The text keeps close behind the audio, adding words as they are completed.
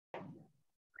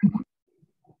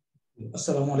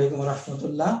আসসালামু আলাইকুম ওয়া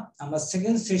রাহমাতুল্লাহ। আমরা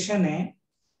সেকেন্ড সেশনে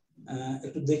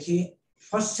একটু দেখি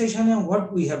ফার্স্ট সেশনে হোয়াট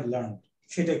উই হ্যাভ লার্নড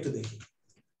সেটা একটু দেখি।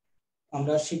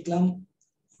 আমরা শিখলাম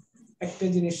একটা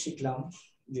জিনিস শিখলাম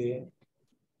যে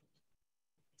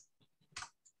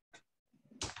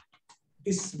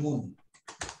ইসমুন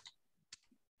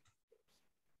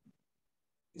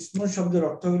ইসমুন শব্দের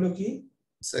অর্থ হলো কি?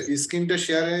 স্যার স্ক্রিনটা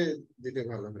শেয়ারে দিতে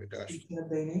ভালো হয় এটা আসলে শেয়ার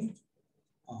দেই নাই।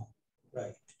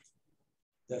 Right,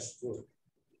 that's good.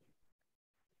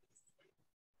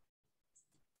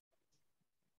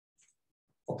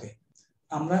 ওকে,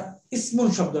 আমরা ইসমুন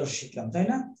শব্দটা শিখলাম, তাই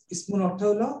না? ইসমুন অর্থ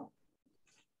হলো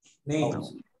নেম,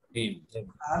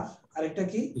 আর আরেকটা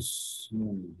কি?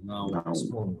 ইসমুন, নাউন,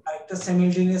 ইসমুন, আরেকটা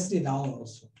সিমিলটেনিয়াসলি নাউন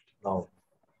অলসো। নাউন,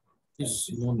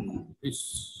 ইসমুন, ইস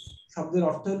শব্দের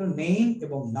অর্থ হলো নেম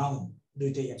এবং নাউন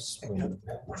দুইটাই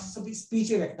একটা পার্টস অফ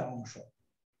স্পিচের একটা অংশ।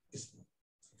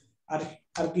 আর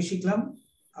আর কি শিখলাম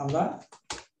আমরা?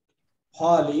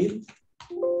 খালিদ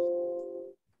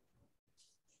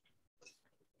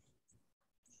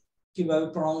কিভাবে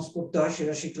প্রনাউন্স করতে হয়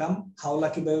সেটা শিখলাম, হাওলা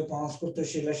কিভাবে প্রনাউন্স করতে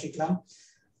হয় সেটা শিখলাম,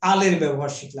 আলের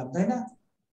ব্যবহার শিখলাম, তাই না?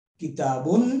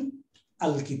 কিতাবুন,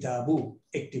 আল কিতাবু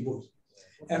একটি বই।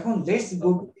 এখন লেটস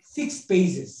গো 6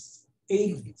 পেজেস। এই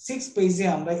 6 পেজে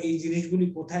আমরা এই জিনিসগুলি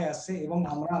কোথায় আছে এবং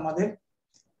আমরা আমাদের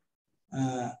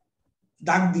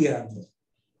দাগ দিয়ে রাখবো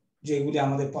যে এগুলি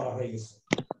আমাদের পড়া হয়ে গেছে।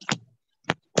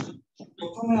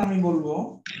 প্রথমে আমি বলবো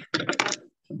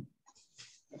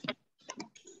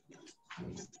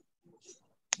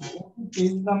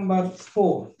পেজ নাম্বার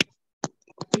 4।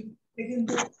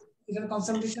 কিন্তু এটার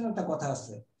কনসালটেশন একটা কথা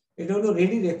আছে, এটা হলো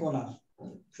রেডি রেকনার।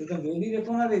 সুতরাং রেডি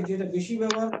রেকনারে যেটা বেশি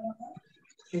ব্যবহার করা হয়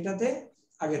সেটাতে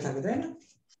আগে থাকে, তাই না?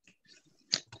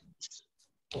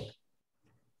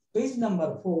 পেজ নাম্বার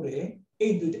 4 এ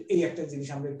এই একটা জিনিস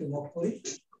আমরা একটু নোট করি।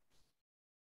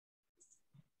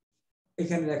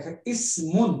 এখানে লেখা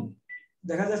ইসমুন,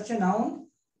 দেখা যাচ্ছে নাউন।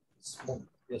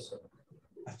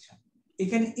 আচ্ছা,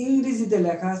 এখানে ইংরেজিতে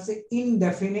লেখা আছে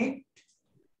ইনডেফিনিট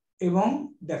এবং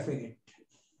ডেফিনিট।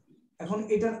 এখন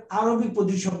এটার আরবি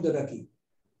প্রতিশব্দটা কি?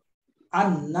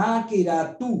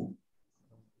 আন-নাকিরাতু।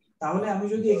 তাহলে আমি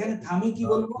যদি এখানে থামি কি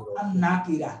বলবো?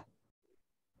 আন-নাকিরা,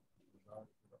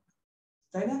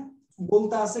 তাই না?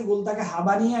 গোলতা আছে, গোলতাকে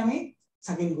হাবা নিয়ে আমি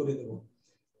সাকিন করে দেব।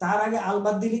 তার আগে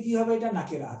আলবাদ দিলে কি হবে? এটা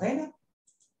নাকেরা, তাই না?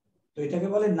 তো এটাকে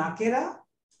বলে নাকেরা,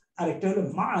 আর একটা হলো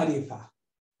মারিফা।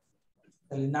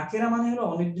 তাহলে নাকেরা মানে হলো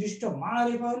অনির্দিষ্ট,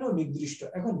 মারিফা হলো নির্দিষ্ট।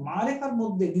 এখন মারিফার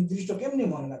মধ্যে নির্দিষ্ট কেমনে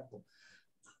মনে রাখবো?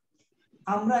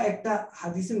 আমরা একটা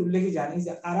হাদিসের উল্লেখে জানি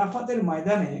যে আরাফাতের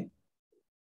ময়দানে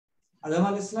আদম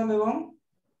আলাইহিস সালাম এবং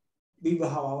বিবি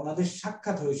হাওয়া ওনাদের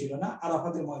সাক্ষাৎ হয়েছিল না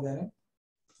আরাফাতের ময়দানে।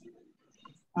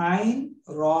 আইন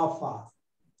রাফা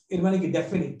এর মানে কি?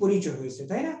 ডেফিনিট, পরিচয় হয়েছে,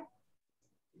 তাই না?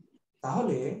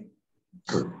 তাহলে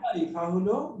মারিফা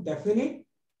হলো ডেফিনিট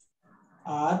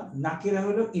আর নাকিরা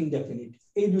হলো ইনডেফিনিট।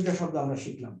 এই দুইটা শব্দ আমরা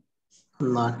শিখলাম,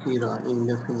 নাকিরা,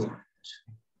 ইনডেফিনিট।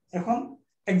 এখন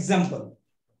এক্সাম্পল,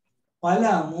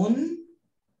 কালামুন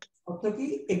অর্থ কি?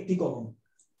 একটি কলম।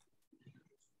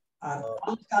 আর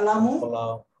আল কালামু,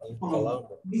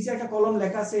 নিচে একটা কলম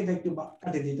লেখা আছে, এটা একটু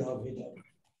কাটে দিতে হবে, এটা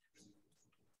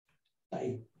তাই।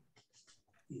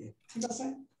 ঠিক আছে,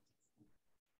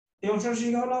 এই অংশটা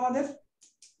শেখা হলো আমাদের।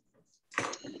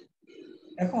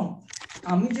 এখন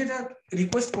আমি যেটা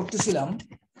রিকোয়েস্ট করতেছিলাম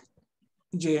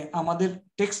যে আমাদের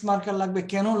টেক্সট মার্কার লাগবে,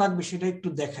 কেন লাগবে সেটা একটু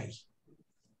দেখাই।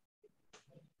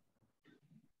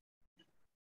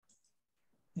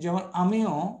 যেমন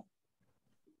আমিও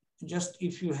just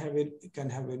if you have it, you can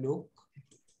have a look.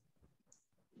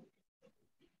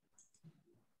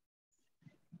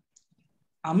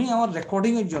 আমি আমার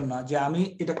রেকর্ডিং এর জন্য যে আমি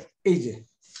এটা এই যে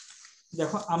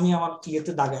দেখো আমি আমার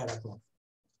ইয়েতে দাগায় রাখলাম,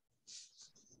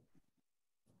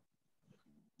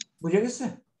 বুঝে গেছে?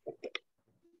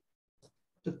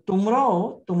 তো তোমরাও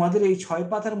তোমাদের এই 6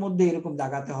 পাতার মধ্যে এরকম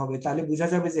দাগাতে হবে, তাহলে বোঝা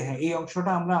যাবে যে হ্যাঁ এই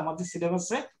অংশটা আমরা আমাদের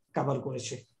সিলেবাসে কভার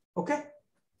করেছি। ওকে,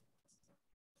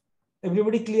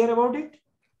 everybody clear about it?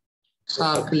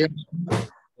 Sir clear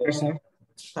sir.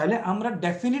 তাহলে আমরা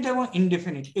ডেফিনিট এবং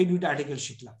ইনডেফিনিট এই দুইটা আর্টিকেল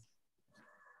শিখলাম।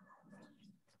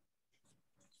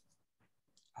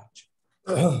 আচ্ছা,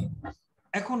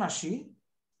 এখন আসি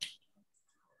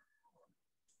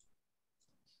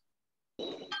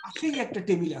পাশেই একটা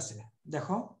টেবিল আছে,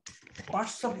 দেখো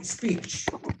parts of speech.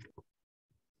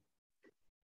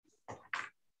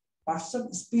 Parts of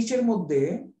স্পিচের মধ্যে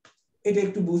এটা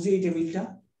একটু বুঝি, এই টেবিলটা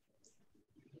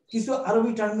কিছু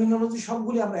আরবি টার্মিনোলজি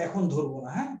সবগুলি আমরা এখন ধরবো না,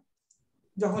 হ্যাঁ,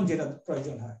 যখন যেটা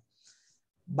প্রয়োজন হয়।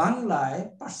 বাংলায়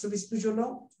পার্টস অফ স্পিচ হলো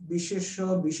বিশেষ্য,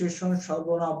 বিশেষণ,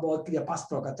 সর্বনাম, ক্রিয়া, 5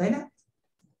 প্রকার, তাই না?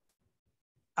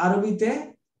 আরবিতে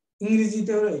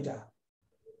ইংরেজিতে হলো এটা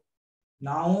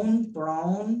noun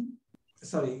pronoun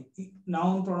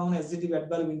noun pronoun adjective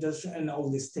adverb interjection and all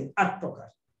this thing 8 প্রকার।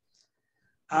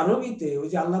 আরবিতে ওই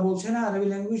যে আল্লাহ বলছে না আরবি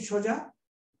ল্যাঙ্গুয়েজ সোজা,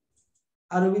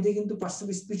 আরবিতে কিন্তু পার্টস অফ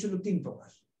স্পিচ হলো 3 প্রকার।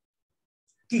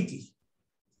 কি কি?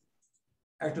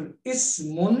 একটা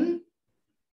ইসমুন,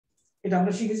 এটা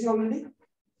আমরা শিখেছি অলরেডি।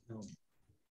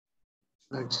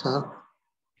 আচ্ছা,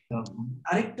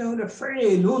 আরেকটা হলো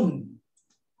ফাইলুন,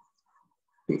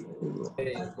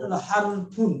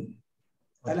 হারফুন।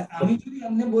 তাহলে আমি যদি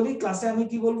আপনি বলি ক্লাসে আমি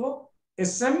কি বলবো?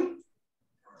 ইসম,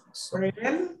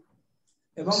 ফাইল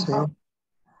এবং হারফ।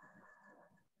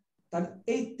 তাহলে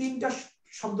এই 3টা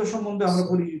শব্দ সম্বন্ধে আমরা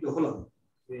পরিচিত হলাম।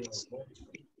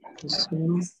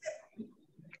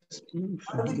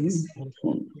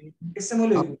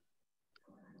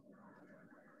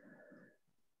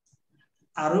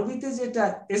 আরবিতে যেটা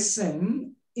ইসম,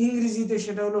 ইংরেজিতে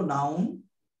সেটা হলো noun,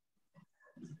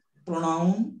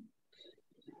 pronoun,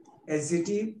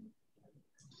 adjective,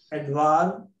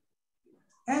 adverb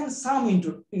and some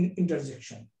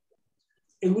interjection.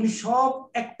 এগুলি সব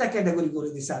একটা ক্যাটাগরি করে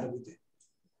দিয়েছে আরবিতে।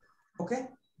 ওকে,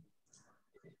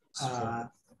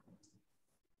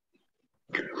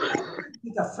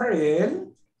 এটা ফাইল,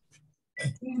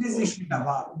 ইংরেজি সেটা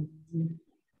ভার্ব।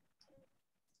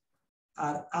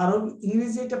 আর আরবি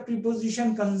ইংরেজি এটা প্রিপোজিশন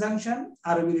কনজাংশন,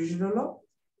 আরবি সেটা হলো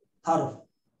হরফ,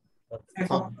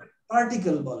 এখন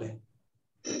পার্টিকেল বলে।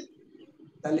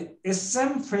 তাহলে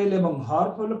ইসম, ফাইল এবং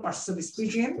হরফ হলো parts of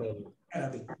speech in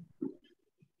Arabic.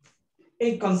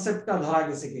 এই কনসেপ্টটা ধরা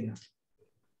গেছে কিনা?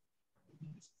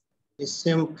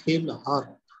 ইসম, ফিল, হরফ।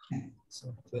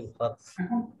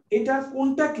 এখন এটা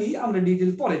কোনটা কি আমরা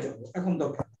ডিটেইল পরে যাব, এখন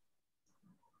দরকার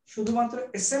শুধুমাত্র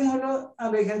ইসম হলো।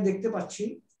 আমরা এখানে দেখতে পাচ্ছি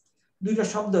 2টা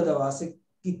শব্দ দেওয়া আছে,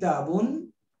 কিতাবুন,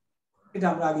 এটা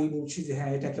আমরা আগেই বলছি যে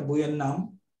হ্যাঁ এটা একটা বইয়ের নাম।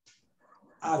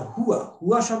 আর হুয়া,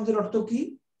 হুয়া শব্দের অর্থ কি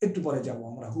একটু পরে যাব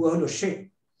আমরা। হুয়া হলো সে,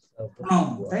 প্রনাউন,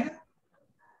 তাই না?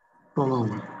 প্রনাউন।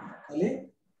 তাহলে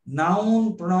নাউন,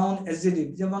 প্রনাউন, অ্যাডজেক্টিভ,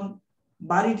 যেমন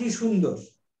বাড়িটি সুন্দর,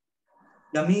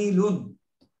 জামিলুন,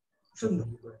 সুন্দর।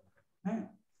 হ্যাঁ,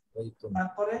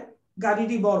 তারপরে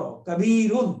গাড়িটি বড়,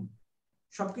 কাবীরুন,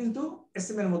 সব কিন্তু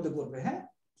এসএম এর মধ্যে পড়বে। হ্যাঁ,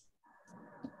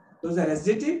 দোজ আর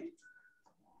অ্যাডজেক্টিভ,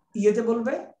 ইয়েতে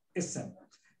বলবে এসএম।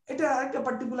 এটা একটা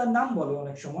পার্টিকুলার নাম বলে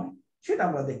অনেক সময়, সেটা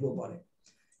আমরা দেখবো পরে।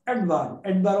 Adverb,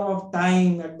 adverb of time,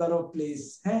 adverb of place,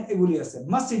 হ্যাঁ এগুলি আছে।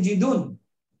 মসজিদুন,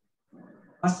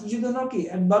 মসজিদুন কি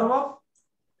অ্যাডভার্ব অফ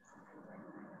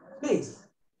প্লেস।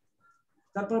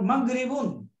 তারপর মাগরিবুন,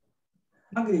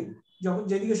 মাগরিব যখন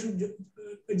যেদিকে সূর্য,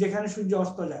 যেখানে সূর্য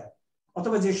অস্ত যায়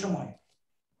অথবা যে সময়।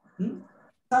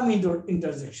 সাম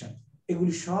ইন্টারজেকশন,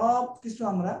 এগুলি সব কিছু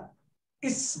আমরা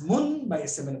ইসমুন বা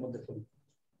ইসম এর মধ্যে পড়ি।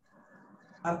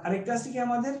 আর আরেকটা আছে কি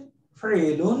আমাদের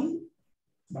ফাইলুন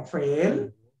বা ফাইল,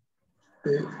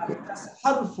 আরেকটা আছে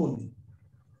হারফুন।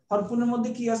 হারফুনের মধ্যে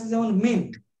কি আছে? যেমন মিন,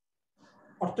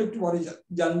 অর্থ একটু পরে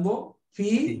জানবো, ফি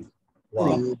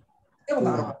এবং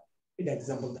এটা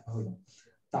एग्जांपल দেওয়া হলো।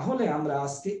 তাহলে আমরা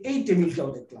আজকে এই টেবিলটাও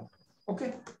দেখলাম। ওকে,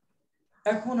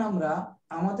 এখন আমরা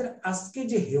আমাদের আজকে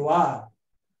যে হেওয়ার,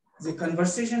 যে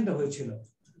কনভারসেশনটা হয়েছিল,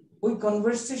 ওই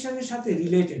কনভারসেশনের সাথে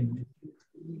রিলেটেড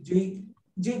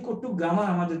যে কটুক গ্রামার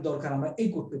আমাদের দরকার, আমরা এই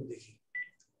কটুক দেখি।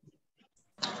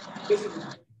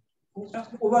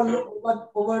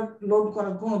 ওভারলোড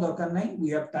করার কোনো দরকার নাই, উই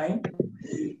হ্যাভ টাইম।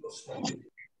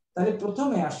 তাহলে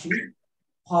প্রথমে আসি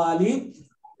খালিদ,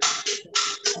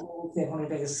 এখন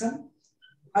এটা ইসম।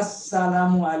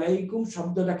 আসসালামু আলাইকুম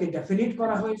শব্দটাকে ডেফিনিট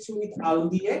করা হয়েছে উইথ আল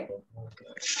দিয়ে।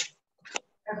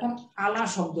 এখন আলা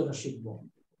শব্দটা শিখবো।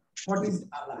 হোয়াট ইজ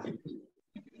আলা,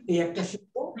 এই একটা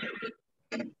শিখবো,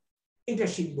 এটা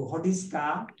শিখবো হোয়াট ইজ কা,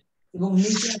 এবং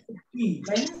নিচে আছে কি,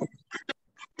 তাই না?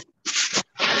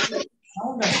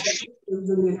 সাউন্ড আসছে,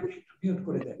 যদি একটু মিউট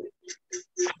করে দেন।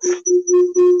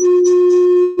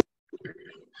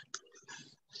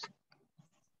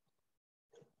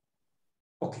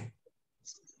 ওকে,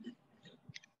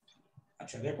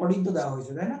 আচ্ছা রেকর্ডিং তো দেওয়া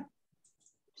হয়েছে তাই না?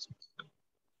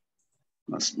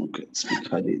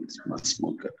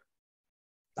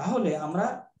 তাহলে আমরা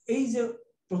এই যে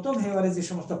প্রথম হেয়ারে যে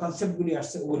সমস্ত কনসেপ্ট গুলি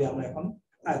আসছে ওগুলি আমরা এখন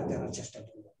আয়ত্তে আনার চেষ্টা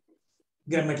করব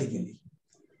গ্রামাটিক্যালি।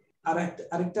 আর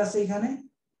আরেকটা আছে এখানে,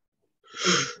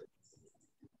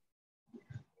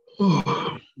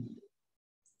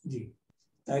 জি।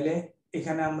 তাইলে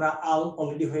এখানে আমরা আল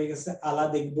অলরেডি হয়ে গেছে, আলা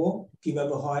দেখব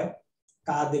কিভাবে হয়,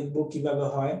 কা দেখব কিভাবে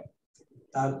হয়।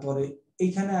 তারপরে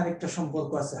এখানে আরেকটা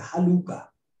সম্পর্ক আছে হালুকা।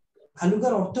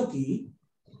 হালুকার অর্থ কি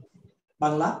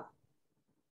বাংলা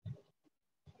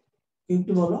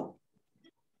একটু বলো?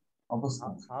 অবস্থা,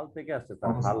 হাল থেকে আসছে,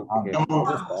 তার হাল থেকে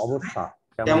অবস্থা,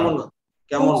 কেমন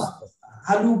কেমন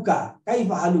হালুকা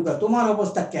কাইফা হালুকা তোমার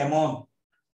অবস্থা কেমন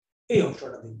এই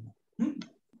অংশটা দেখব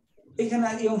এখানে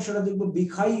এই অংশটা দেখব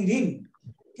বিখাইরিন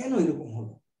কেন এরকম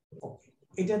হলো ওকে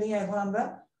এটা নিয়ে এখন আমরা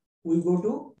উই গো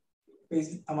টু পেজ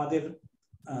আমাদের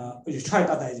ওই 6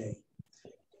 পাতায় যাই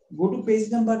গো টু পেজ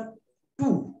নাম্বার 2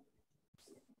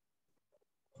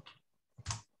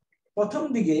 প্রথম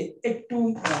দিকে একটু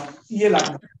ইয়ে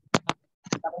লাগবে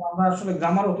কারণ আমরা আসলে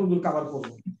গ্রামার অত দূর কভার করব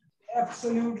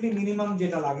অ্যাবসলিউটলি মিনিমাম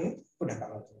যেটা লাগে ওটা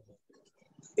কভার করব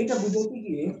এটা বুঝতে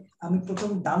গিয়ে আমি প্রথম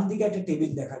ডান দিকে একটা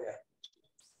টেবিল দেখা যায়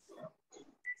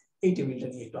এই টেবিলটা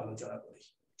নিয়ে একটু আলোচনা করি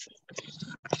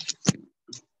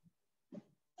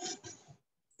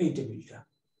এই টেবিলটা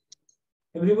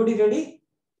এভরিবডি রেডি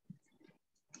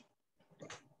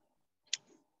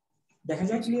দেখা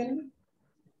যায় ক্লিয়ারলি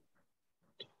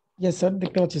यस স্যার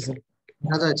দেখতে পাচ্ছি স্যার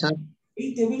আচ্ছা এই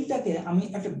টেবিলটাকে আমি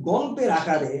একটা গল্পের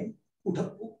আকারে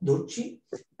ধরছি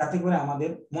যাতে করে আমাদের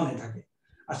মনে থাকে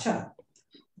আচ্ছা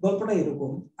গল্পটা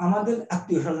এরকম আমাদের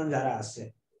আত্মীয়স্বজন যারা আছে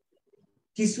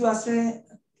কিছু আছে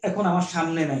এখন আমার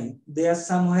সামনে নাই দে আর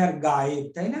সামহার গায়েব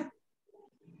তাই না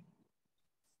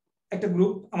একটা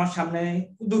গ্রুপ আমার সামনে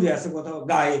দূরে আছে কোথাও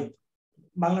গায়েব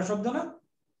বাংলা শব্দ না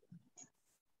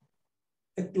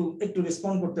একটু একটু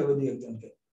রেসপন্ড করতে হবে দুই একজনকে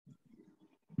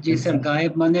জি স্যার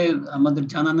গায়েব মানে আমাদের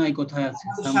জানা নাই কোথায় আছে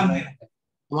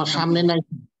আমার সামনে নাই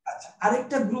আচ্ছা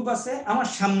আরেকটা গ্রুপ আছে আমার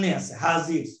সামনে আছে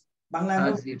হাজির বাংলায়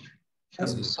হাজির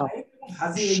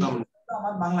হাজির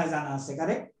আমার বাংলায় জানা আছে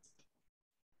কারেক্ট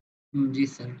জি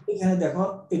স্যার এখানে দেখো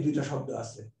এই দুইটা শব্দ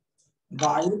আছে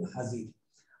গায়েব হাজির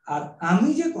আর আমি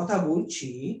যে কথা বলছি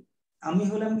আমি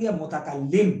হলাম গিয়া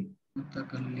মুতাকাল্লিম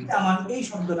আমার এই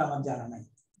শব্দটা আমার জানা নাই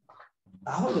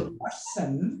তাহলে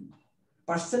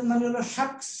পার্সন মানে হলো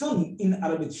শাখসুন ইন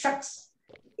আরবিক শাখস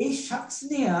এই শাখস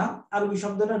নিয়ে আরবি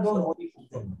শব্দটা ডোন্ট ওয়ারি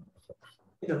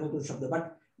এটা নতুন শব্দ বাট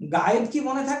গায়েব কি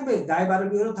মনে থাকবে গায়েব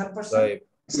আরবি হলো থার্ড পারসন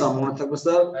স্যার মনে থাকবে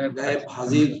স্যার গায়েব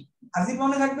হাজির হাজির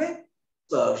মনে থাকবে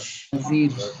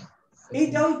হাজির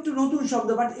এইটাও একটু নতুন শব্দ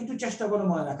বাট একটু চেষ্টা করো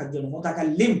মনে রাখার জন্য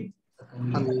মুতাকাল্লিম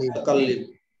মুতাকাল্লিম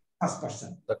ফার্স্ট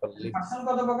পারসন পারসন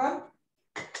কত প্রকার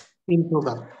 3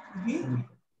 প্রকার কি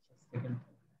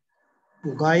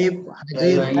গায়েব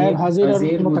হাজির আর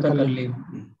মুতাকাল্লিম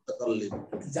মুতাকাল্লিম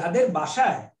যাদের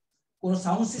বাসায় কোন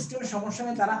সাউন্ড সিস্টেমের সমস্যা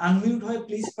নেই তারা আনমিউট হয়ে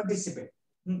প্লিজ পার্টিসিপেট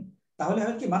তাহলে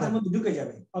হয় কি মাথার মধ্যে ঢুকে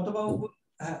যাবে অথবা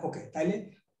হ্যাঁ ওকে তাইলে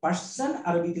পারসন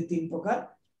আরবিতে 3 প্রকার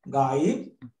গায়েব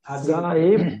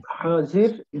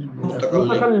হাজির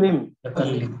মুতাকাল্লিম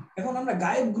এখন আমরা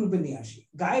গায়েব গ্রুপে নিয়ে আসি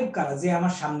গায়েব কারা যে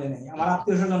আমার সামনে নেই আমার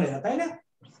আত্মীয়স্বজনেরা তাই না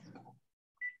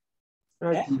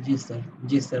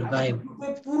জি স্যার গায়েব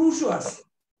পুরুষও আছে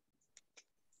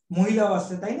মহিলাও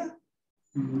আছে তাই না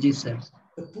জি স্যার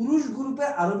পুরুষ গ্রুপে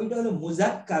আরবিটা হলো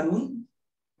মুজাক্কারুন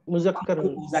মুজাক্কার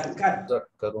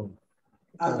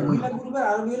আর মহিলা গ্রুপের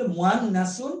আরবি হলো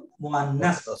মুয়ান্নাসুন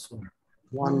মুয়ান্নাস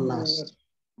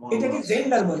এটাকে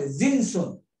জেন্ডার বলে জিনসুন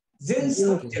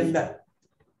জেন্ডার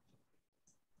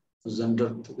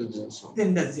থেকে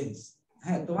জেন্ডার জিন্স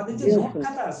হ্যাঁ তোমাদের যে নোট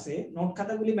খাতা আছে নোট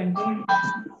খাতাগুলি মেইনটেইন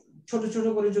ছোট ছোট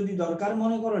করে যদি দরকার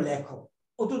মনে করো লেখো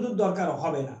অতদূর দরকার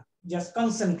হবে না জাস্ট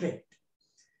কনসেন্ট্রেট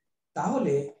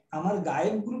তাহলে আমার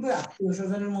গায়েব গ্রুপের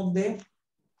আত্মীয়স্বজনের মধ্যে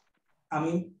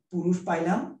আমি পুরুষ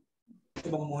পাইলাম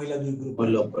এবং মহিলা 2 গ্রুপ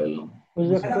পাইলাম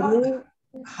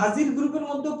হাজির গ্রুপের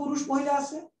মধ্যে পুরুষ মহিলা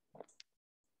আছে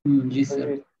জি স্যার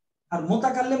আর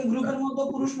মুতাকাল্লিম গ্রুপের মধ্যে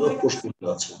পুরুষ মহিলা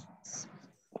আছে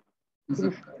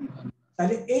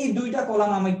তাহলে এই দুইটা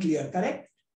কলাম আমি ক্লিয়ার কারেক্ট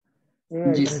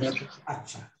জি স্যার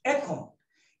আচ্ছা এখন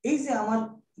এই যে আমার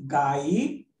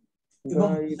গায়েব এবং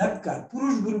মুজাক্কার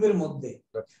পুরুষ গ্রুপের মধ্যে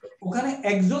ওখানে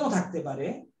একজনও থাকতে পারে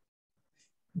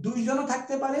দুইজনও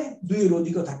থাকতে পারে দুইয়ের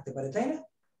অধিকও থাকতে পারে তাই না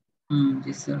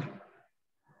জি স্যার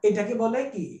এটাকে বলে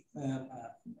কি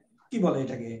কি বলে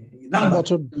এটাকে নাম্বার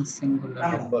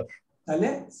সিঙ্গুলার তাহলে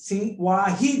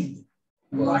ওয়াহিদ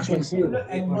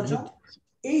এক বচন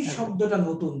এই শব্দটা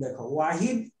নতুন দেখো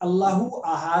ওয়াহিদ আল্লাহু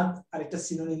আহাদ আর একটা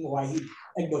সিনোনিম ওয়াহিদ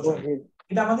এক বচন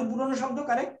এটা আমাদের পুরনো শব্দ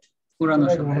কারেক্ট পুরানো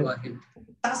শব্দ ওয়াহিদ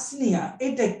তাসনিয়া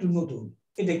এটা একটু নতুন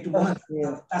এটা একটু মনে রাখতে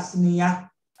হবে তাসনিয়া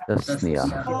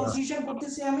প্রনাউন্সিয়েশন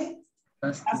করতেছি আমি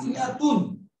তাসনিয়াতুন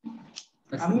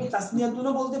আমি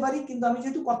তাসনিয়াতুনও বলতে পারি কিন্তু আমি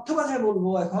যেহেতু কথ্য ভাষায় বলবো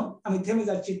এখন আমি থেমে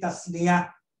যাচ্ছি তাসনিয়া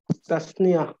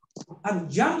আর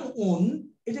জামউন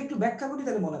এটা একটু ব্যাখ্যা করি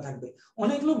তাহলে মনে থাকবে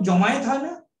অনেক লোক জমায়েত হয়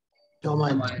না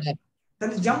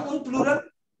তাহলে জামউন প্লুরাল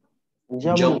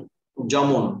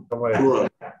জামুন প্লুরাল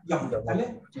তাহলে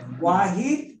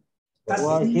ওয়াহিদ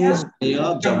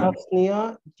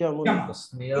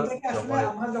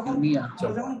আমরা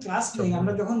যখন ক্লাস নেই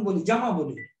আমরা যখন বলি জামা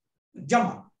বলি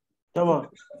জামা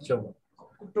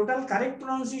টোটাল কারেক্ট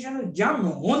প্রনাউন্সিয়েশন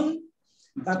জামউন,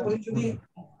 তারপরে যদি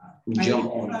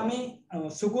আমি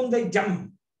সুকুন দেই জাম,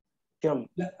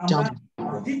 আমরা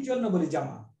অধিক জন্য বলি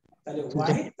জামা, তাহলে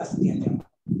ওয়াহিদ তাসনিয়া জামা।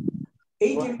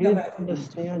 এই টেবিলে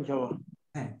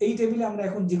হ্যাঁ, এই টেবিলে আমরা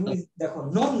এখন যেগুলি দেখো,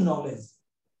 নন নলেজ,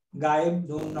 গায়েব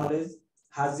নন নলেজ,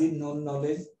 হাজির নন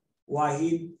নলেজ,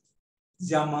 ওয়াহিদ,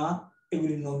 জামা,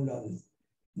 এগুলি নন নলেজ।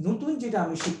 নতুন যেটা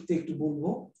আমি শিখতে একটু বলবো,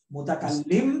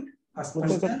 মুতাকাল্লিম ফার্স্ট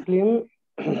পারসন,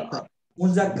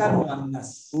 মুজাক্কার মুআন্নাস,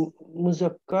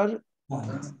 মুজাক্কার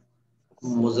মুআন্নাস,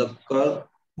 মুজাক্কার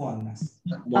মুআন্নাস,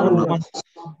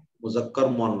 মুজাক্কার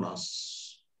মুআন্নাস,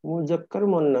 মুজাক্কার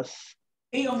মুআন্নাস।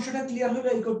 এই অংশটা ক্লিয়ার হলো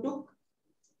এই কটুক।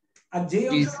 আর যে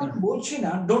অংশটা বলছি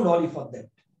না, ডোন্ট ওয়ারি ফর দ্যাট,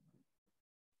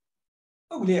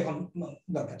 ওগুলি এখন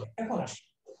দরকার নেই। এখন আসি,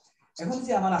 এখন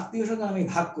যে আমার আত্মীয় স্বজন আমি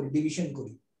ভাগ করি, ডিভিশন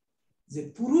করি, যে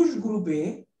পুরুষ গ্রুপে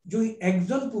যদি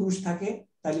একজন পুরুষ থাকে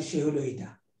তাহলে সে হলো এটা,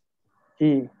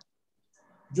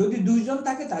 যদি দুইজন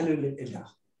থাকে তাহলে হলো এটা,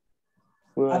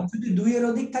 আর যদি দুইয়ের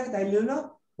অধিক থাকে তাহলে হলো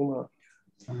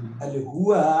তাহলে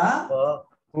হুয়া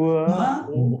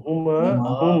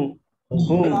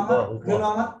হলো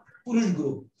আমার পুরুষ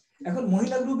গ্রুপ। এখন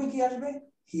মহিলা গ্রুপে কি আসবে?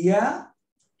 হিয়া,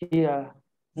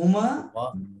 হুমা,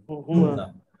 হুন্না।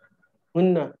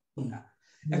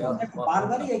 এখন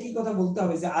বারবারই একই কথা বলতে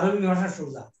হবে যে আরবি ভাষা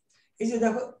সোজা। এই যে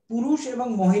দেখো, পুরুষ এবং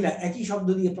মহিলা একই শব্দ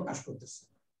দিয়ে প্রকাশ করতেছে,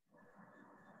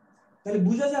 তাহলে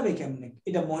বোঝা যাবে কেমনে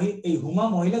এটা এই হুমা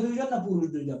মহিলা দুইজন না পুরুষ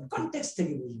দুইজন? কনটেক্সট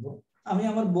থেকে বুঝবো। আমি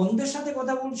আমার বোনদের সাথে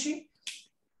কথা বলছি,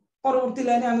 পরবর্তী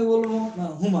লাইনে আমি বলবো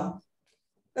হুমা,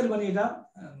 তার মানে এটা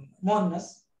মুআন্নাস।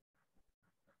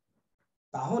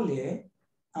 তাহলে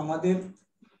আমাদের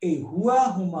এই হুয়া,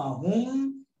 হুমা, হুম,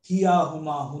 হিয়া,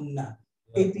 হুমা, হুন্না,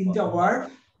 এই তিনটা ওয়ার্ড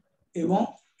এবং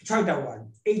 6টা ওয়ার্ড,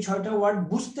 এই 6টা ওয়ার্ড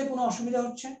বুঝতে কোনো অসুবিধা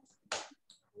হচ্ছে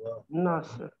না?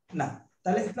 না।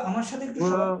 তাহলে একটু আমার সাথে একটু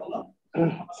সবাই বলো,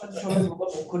 আমার সাথে সবাই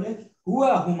বলো ওখানে,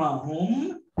 হুয়া, হুমা, হুম,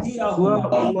 হিয়া, হুমা,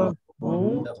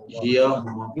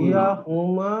 হিয়া,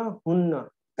 হুমা, হুন্না।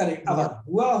 কারেক্ট। আবার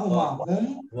হুয়া, হুমা, হুম,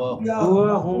 হিয়া,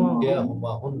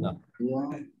 হুমা, হুন্না।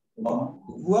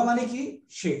 হুয়া মানে কি?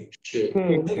 সে,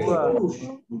 পুরুষ।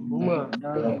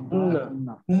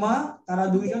 হুমা তারা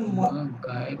দুইজন,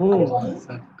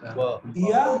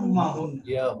 হিয়া, হুমা,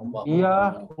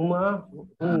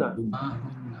 হুন্না।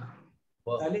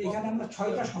 তাহলে এখানে আমরা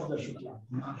 6টা শব্দ শিখলাম,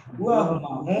 হুয়া,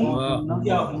 হুমা, হুম,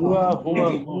 হিয়া, হুমা,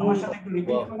 আমার সাথে একটু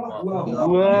রিপিট করো, হুয়া, হুমা,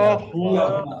 হিয়া,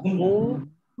 হুমা, হুন্না,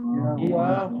 হিয়া, হুমা,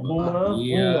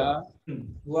 হুন্না,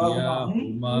 হুয়া, হুমা, হুম,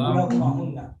 হিয়া, হুমা,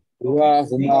 হুন্না, হুয়া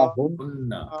হুমা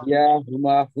হুন্না, ইয়া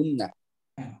হুমা হুন্না,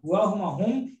 হুয়া, হুমা,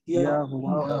 হুম, হিয়া,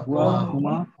 হুমা, হুয়া,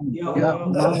 হুমা, হিয়া,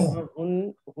 হুমা,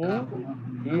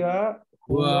 হিয়া,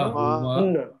 হুয়া হুমা,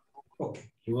 হুন্না। ওকে।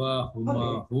 হুয়া হুমা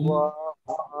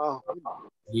হুম,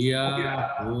 ইয়া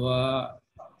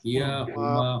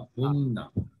হুমা হুন্না।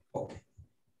 ওকে,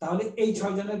 তাহলে এই 6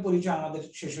 জনের পরিচয় আমাদের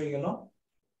শেষ হয়ে গেল।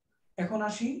 এখন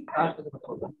আসি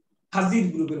হাজির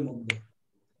গ্রুপের মধ্যে।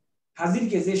 হাজির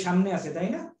কে যে সামনে আছে, তাই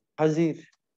না? হাজির,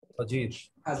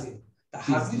 হাজির। তা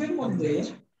হাজিরের মধ্যে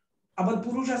আবার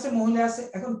পুরুষ আছে, মহিলা আছে।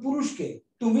 এখন পুরুষকে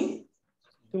তুমি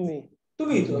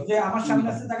তো, যে আমার সামনে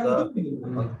আছে তাকে তুমি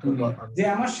বলবো, যে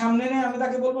আমার সামনে নেই আমি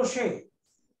তাকে বলবো সে।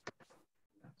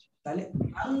 তাহলে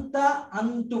আনতা,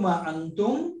 আনতুমা,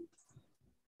 আনতুম,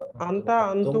 আনতা,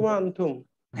 আনতুমা, আনতুম।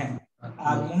 হ্যাঁ,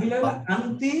 আর মহিলা হলো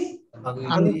আনতি,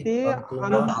 আনতি,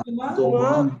 আনতুমা,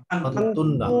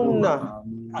 আনতুন্না।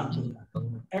 আনতুন্না।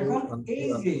 এখন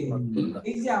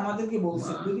এই যে আমাদেরকে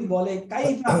বলছে, যদি বলে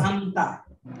কাইফা আনতা,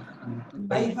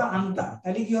 কাইফা আনতা,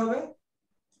 তাহলে কি হবে?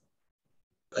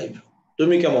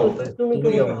 তুমি কেমন?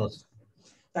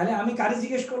 তাহলে আমি কারে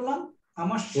জিজ্ঞেস করলাম?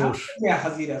 আমার সামনে যে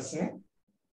হাজির আছে,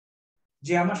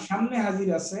 যে আমার সামনে হাজির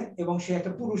আছে এবং সে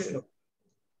একটা পুরুষ লোক।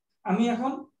 আমি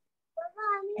এখন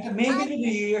একটা মেয়েকে যদি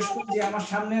জিজ্ঞেস করি যে আমার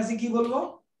সামনে আছে, কি বলবো?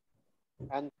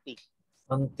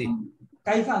 আন্তি,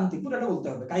 কাইফা আনতি, পুরোটা বলতে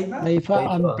হবে, কাইফা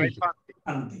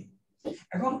আনতি।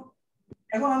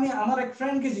 এখন আমি আমার এক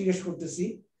ফ্রেন্ডকে জিজ্ঞেস করতেছি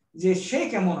যে সে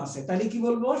কেমন আছে, তাহলে কি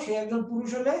বলবো? সে একজন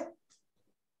পুরুষ হলে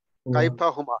কাইফা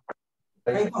হুমা,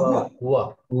 কাইফা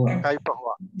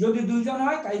হুয়া। যদি দুইজন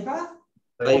হয় কাইফা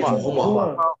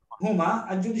হুমা,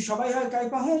 আর যদি সবাই হয়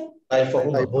কাইফা হুম,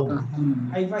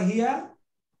 কাইফা হিয়া,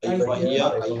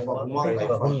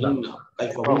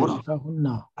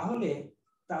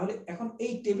 তাহলে এখন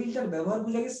এই টেবিলটার ব্যবহার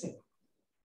বুঝা গেছে?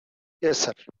 Yes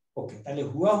sir. ওকে, তাহলে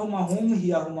হুয়া, হুমা, হুম,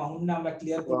 হিয়া, হুমা, হুন্না আমরা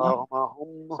ক্লিয়ার করলাম। হুমা,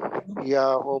 হুম, হিয়া,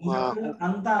 হুমা,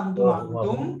 আনতা, আনতুমা,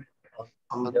 আনতুম,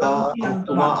 আনতা,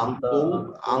 আনতুমা, আনতুম,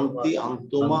 আনতি,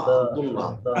 আনতুমা,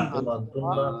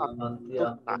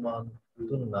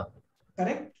 আনতুন্না।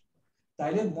 কারেক্ট।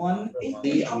 তাইলে মন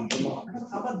এই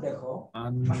আবার দেখো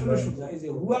আসলে সোজা এই যে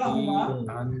হুয়া হুমা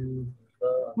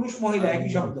পুরুষ মহিলা একই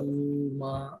শব্দ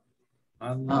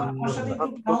আমার সাথে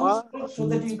একটু pronounce করো so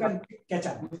that you can catch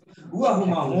up হুয়া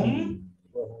হুমা হুম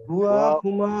হুয়া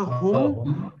হুমা হুম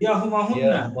ইয়া হুমা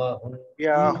হুন্না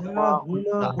ইয়া ইয়া হুমা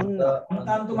হুমা হুন্না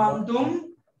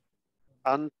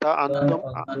আনতা আনতুম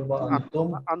আনতুম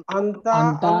আনতা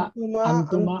আনতুম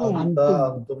আনতা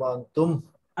আনতুমা আনতুম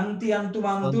আনতি আনতুম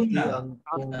আনতুন্না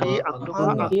আনতি আনতুমা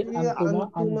আনতি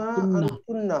আনতুমা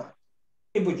আনতুন্না।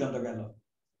 এই পর্যন্ত গেল।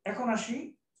 এখন আসি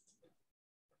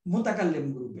মুতাকাল্লিম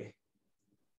গ্রুপে।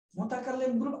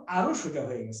 মুতাকাল্লিম গ্রুপ আরো সোজা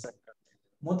হয়ে গেছে।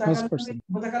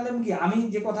 মুতাকাল্লিম কি আমি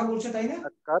যে কথা বলছে তাই না?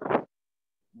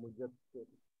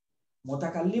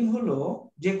 মুতাকাল্লিম হলো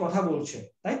যে কথা বলছে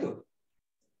তাই তো?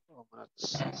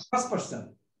 First person.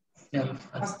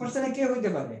 ফার্স্ট পারসনে কে হইতে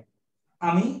পারে?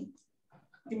 আমি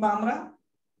কিংবা আমরা।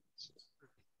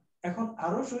 এখন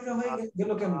আরো সোজা হয়ে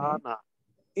গেল কেমনে?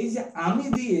 এই যে আমি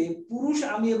দিয়ে পুরুষ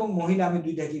আমি এবং মহিলা আমি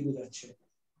দুইটাকেই বোঝাচ্ছে।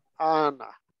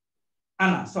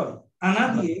 আনা সরি আনা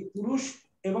দিয়ে পুরুষ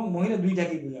এবং মহিলা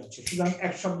দুইটাকেই বোঝাচ্ছে, সুতরাং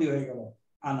এক শব্দই হয়ে গেল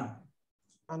আনা।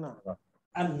 আনা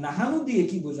আর নাহানু দিয়ে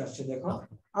কি বোঝাচ্ছে দেখো?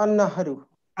 আন্নাহারু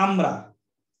আমরা।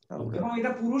 এবং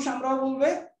এটা পুরুষ আমরাও বলবে,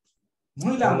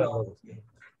 মহিলা আমরাও বলবে।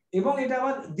 এবং এটা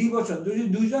আবার দ্বিবচন, যদি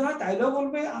দুইজন হয় তাইলেও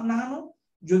বলবে নাহানু,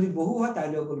 যদি বহু হয়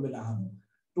তাইলেও বলবে নাহানু।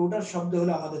 টোটাল শব্দ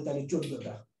হলো আমাদের তাহলে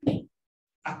 14টা।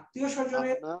 আত্মীয়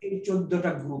স্বজনের এই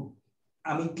 14টা গ্রুপ।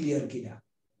 আমি ক্লিয়ার কিনা?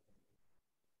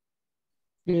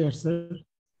 Clear sir.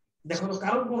 দেখো তো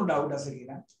কারোর কোনো ডাউট আছে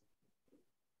কিনা?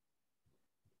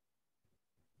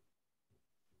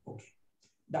 ওকে,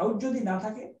 ডাউট যদি না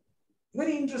থাকে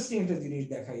ভেরি ইন্টারেস্টিং একটা জিনিস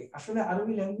দেখাই। আসলে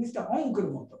আরবি ল্যাঙ্গুয়েজটা অঙ্কের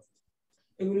মতো,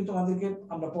 এগুলি তোমাদেরকে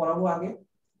আমরা পড়াবো আগে,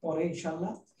 পরে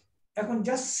ইনশাআল্লাহ। এখন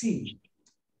জাস্ট সি,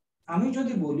 আমি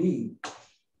যদি বলি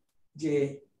যে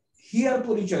হিয়ার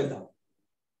পরিচয় দাও,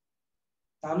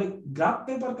 তাহলে গ্রাফ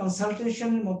পেপার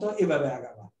কনসালটেশন মতো এভাবে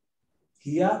আগাবা।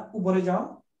 হিয়া উপরে যাও,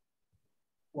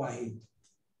 ওয়াহিদ,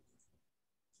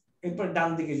 এরপর ডান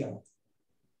দিকে যাও,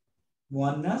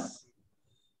 মুয়ান্নাস,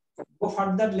 গো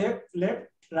ফার্দার লেফট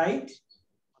রাইট,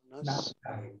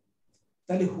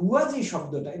 তাহলে হুয়া যে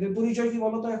শব্দটা, এর পরিচয় কি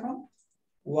বলতো এখন?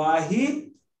 ওয়াহিদ,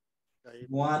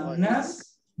 মুয়ান্নাস,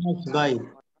 গায়েব।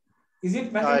 ইজ ইট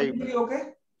ম্যাথমেটিক্যালি ওকে?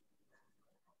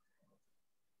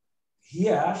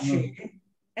 হিয়া সে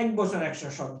এক বছর একশো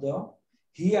শব্দ,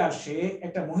 হিয়া সে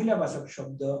একটা মহিলাবাচক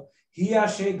শব্দ, হিয়া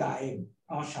সে গায়েব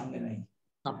আমার সামনে নাই।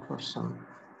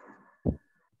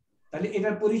 তাহলে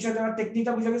এটার পরিচয় দেওয়ার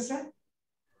টেকনিকটা বুঝে গেছে?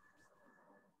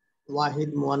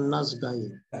 ওয়াহিদ, মুয়ান্নাস,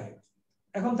 গায়েব।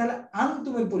 এখন তাহলে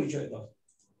আনতুমের পরিচয় দাও।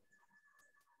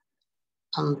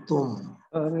 আনতুম,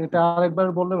 এটা আরেকবার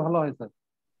বললে ভালো হয় স্যার।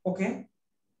 ওকে,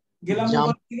 গেলাম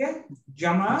দিকে।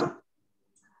 জামা,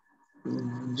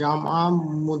 জামা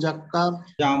মুজাক্কার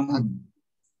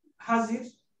হাজির,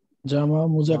 জামা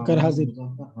মুজাক্কার হাজির।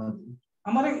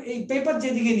 আমার এই পেপার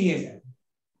যেদিকে নিয়ে যায়।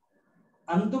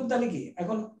 আনতুম তাহলে কি?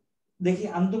 এখন দেখি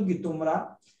আনতুম কি? তোমরা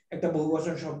একটা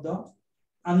বহুবচন শব্দ।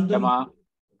 আনতুম,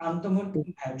 আনতুম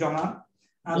জমা,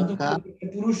 আনতুম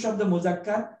পুরুষ শব্দ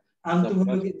মুজাক্কার, আনতুম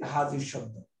হলো কি হাজির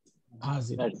শব্দ।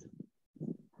 হাজির।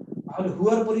 তাহলে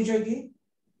হুয়ার পরিচয় কি?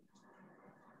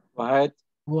 ওয়াহিদ,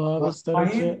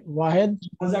 ওয়াহিদ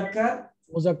মুজাক্কার,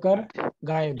 মুজাক্কার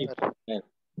গায়েব।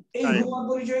 এই হুয়ার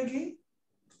পরিচয় কি?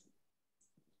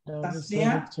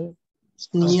 তাসনিয়া,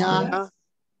 তাসনিয়া,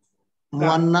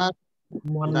 মুয়ান্নাস,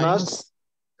 মুয়ান্নাস,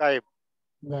 গায়েব।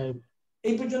 গায়েব।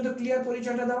 এই পর্যন্ত ক্লিয়ার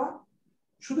পরিচয়টা দেওয়া।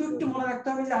 শুধু একটু মনে রাখতে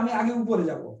হবে যে আমি আগে উপরে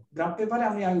যাব, গ্রাফ পেপারে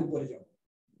আমি আগে উপরে যাব।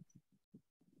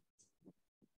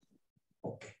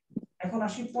 ওকে, এখন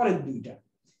আসি পরের দুইটা।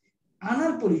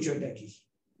 আনার পরিচয়টা কি?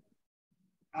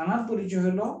 আনার পরিচয়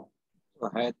হলো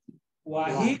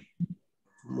ওয়াহিদ,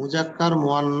 মুজাক্কার,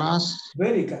 মুয়ান্নাস,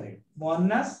 ভেরি কারেক্ট,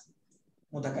 মুয়ান্নাস,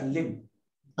 মুতাকাল্লিম।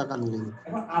 মুতাকাল্লিম।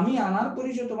 এখন আমি আনার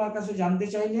পরিচয় তোমার কাছে জানতে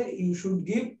চাইলে ইউ শুড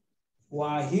গিভ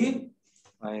ওয়াহিদ,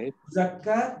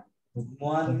 মুজাক্কার,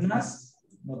 মুয়ান্নাস,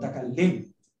 মুতাকাল্লিম।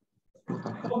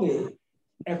 তবে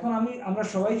এখন আমরা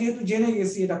সবাই যেহেতু জেনে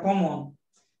গেছি এটা কমন,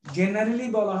 জেনারেলি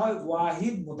বলা হয়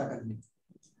ওয়াহিদ মুতাকাল্লিম।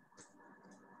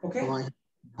 ওকে,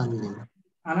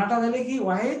 আনাটা দিলে কি?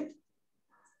 ওয়াহিদ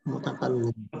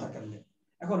মুতাকাল্লিম। মুতাকাল্লিম।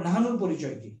 এখন নাহানুর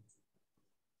পরিচয় কি?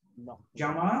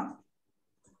 জামা,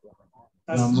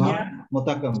 তাসনিয়া,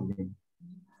 মুতাকাল্লিম,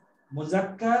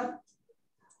 মুজাক্কার,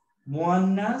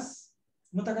 মুয়ান্নাস,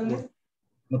 মুতাকাল্লিম।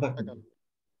 মুতাকাল্লিম,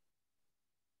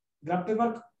 graph paper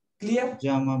clear?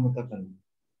 জামা মুতাকাল্লিম,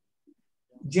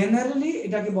 জেনারেলি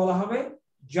এটাকে বলা হবে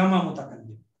জামা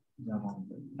মুতাকাল্লিম। জামা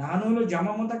নাহানু হলো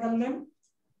জামা মুতাকাল্লিম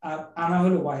আর আনা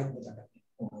হলো ওয়াহিদ মুতাকাল্লিম।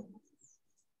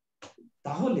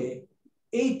 তাহলে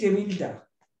এই টেবিলটা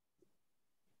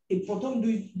এই প্রথম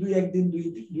দুই একদিন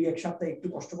দুই এক সপ্তাহ একটু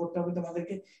কষ্ট করতে হবে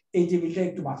তোমাদেরকে, এই টেবিলটা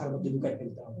একটু মাথার মধ্যে ঢুকাই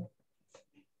ফেলতে হবে।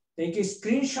 Take a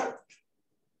screenshot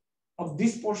of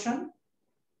this portion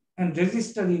and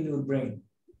register in your brain.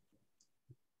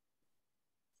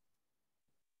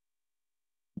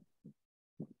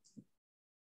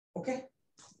 Okay?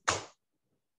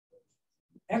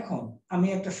 এখন আমি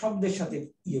একটা শব্দের সাথে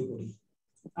ইয়ে করি,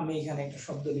 আমি এখানে একটা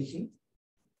শব্দ লিখি।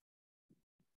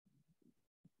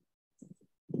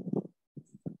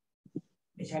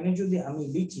 এখানে যদি আমি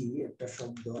লিখি একটা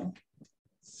শব্দ,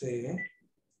 সে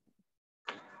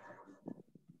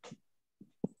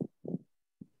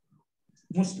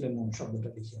মুসলিমুন শব্দটা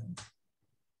লিখি আমি।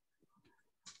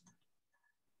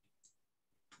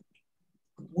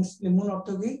 মুসলিমুন অর্থ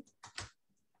কি?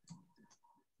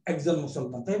 একজন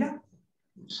মুসলমান, তাই না?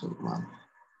 মুসলমান,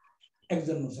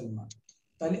 একজন মুসলমান।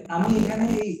 তাহলে আমি এখানে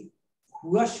এই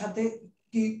হুয়ার সাথে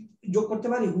কি যোগ করতে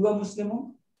পারি? হুয়া মুসলিমুন,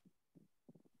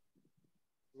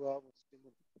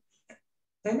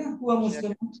 তাই না? হুয়া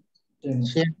মুসলিমুন,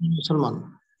 সে একজন মুসলমান।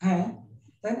 হ্যাঁ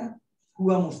তাই না?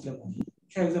 হুয়া মুসলিমুন,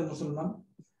 সে একজন মুসলমান।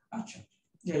 আচ্ছা,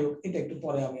 যাই হোক, এটা একটু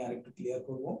পরে আমি আরেকটু ক্লিয়ার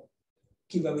করব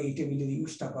কিভাবে এই টেবিলের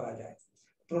ইউজটা করা যায়।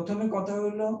 প্রথমে কথা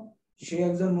হলো, সে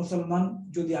একজন মুসলমান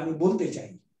যদি আমি বলতে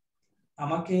চাই,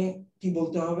 আমাকে কি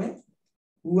বলতে হবে?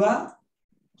 হুয়া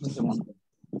মুসলমান।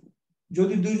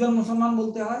 যদি দুইজন মুসলমান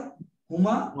বলতে হয়,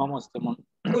 হুমা মুসলিমুন,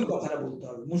 ওই কথাটা বলতে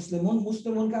হবে। মুসলিমুন,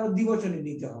 মুসলিমুনকে আরো দ্বিবচনে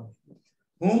নিতে হবে।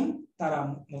 হুম, তারা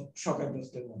সকল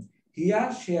মুসলিমুন। হিয়া,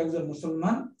 সে একজন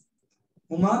মুসলমান।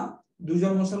 হুমা,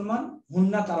 দুজন মুসলমান।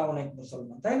 হুন্না, তারা অনেক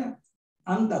মুসলমান, তাই না?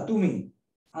 আন্তা, তুমি।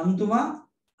 আন্তুমা,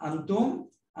 আন্তুম।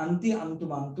 আন্তি,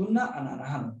 আন্তুমা, আন্তুন্না, আনা,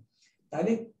 নাহান।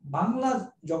 তাহলে বাংলা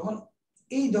যখন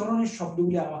এই ধরনের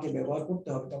শব্দগুলি আমাকে ব্যবহার করতে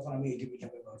হবে, তখন আমি এই টেবিলটা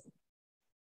ব্যবহার করব।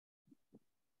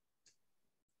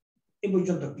 এই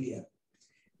পর্যন্ত ক্লিয়ার?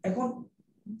 এখন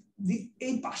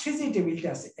এই পাশে যে টেবিলটা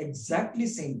আছে, এক্স্যাক্টলি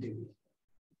সেম টেবিল।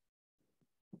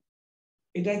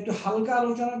 এটা একটু হালকা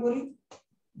আলোচনা করি,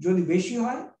 যদি বেশি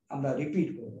হয় আমরা রিপিট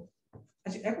করব।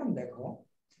 আচ্ছা, এখন দেখো,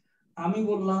 আমি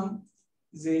বললাম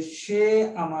যে সে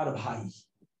আমার ভাই,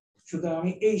 সুতরাং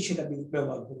আমি এই সেটা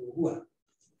ব্যবহার করবো, হুয়া।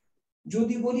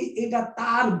 যদি বলি এটা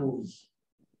তার বই,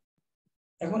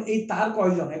 এখন এই তার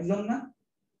কয়জন? একজন না?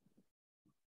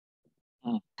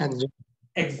 একজন।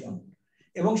 একজন।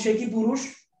 এবং সে কি পুরুষ?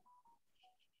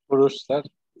 পুরুষ স্যার।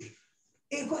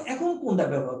 এখন কোনটা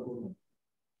ব্যবহার করব?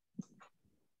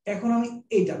 এখন আমি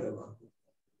এইটা ব্যবহার করব,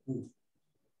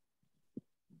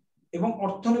 এবং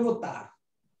অর্থ নেব তার।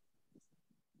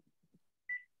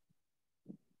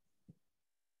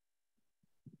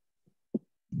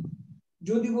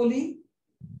 যদি বলি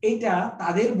এটা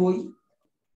তাদের বই,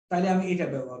 তাহলে আমি এটা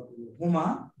ব্যবহার করব, হুমা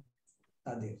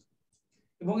তাদের।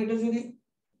 এবং এটা যদি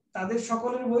তাদের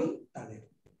সকলের বই, তাদের।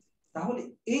 তাহলে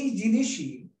এই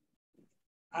জিনিসই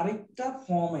আরেকটা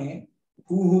ফর্মে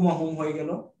হু হুমা হুম হয়ে গেল,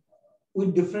 উইথ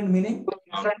ডিফারেন্ট মিনিং।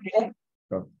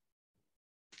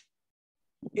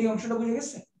 এই অংশটা বুঝে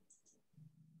গেছে?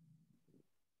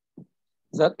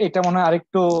 স্যার এটা মনে হয়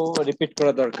আরেকটু রিপিট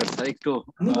করা দরকার স্যার, একটু।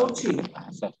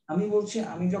 আমি বলছি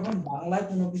আমি যখন বাংলায়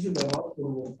কোনো কিছু ব্যবহার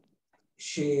করব,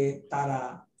 সে, তারা,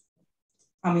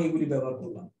 আমি এগুলি ব্যবহার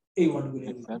করলাম, এই ওয়ার্ডগুলি।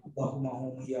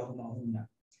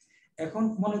 এখন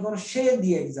মনে করো সে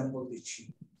দিয়ে এক্সাম্পল দিচ্ছি,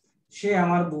 সে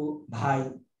আমার ভাই,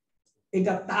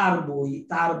 এটা তার বই,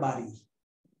 তার বাড়ি।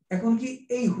 এখন কি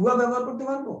এই হুয়া ব্যবহার করতে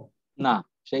পারবো? না,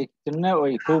 সেই জন্য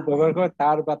ওই হু ব্যবহার করে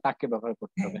তার বা তাকে ব্যবহার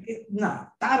করতে হবে। না,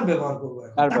 তার ব্যবহার করবো।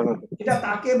 এটা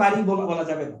তাকে বাড়ি বলা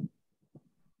যাবে না,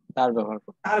 তার ব্যবহার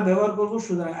করব। তার ব্যবহার করবো,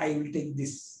 সুতরাং আই উইল টেক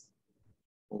দিস।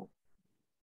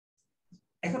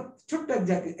 এখন ছোট্ট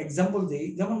এক্সাম্পল দেই,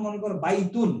 যেমন মনে করো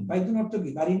বাইতুন। বাইতুন অর্থ কি?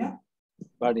 বাড়ি না?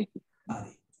 বাড়ি।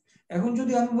 বাড়ি। এখন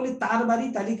যদি আমি বলি তার বাড়ি,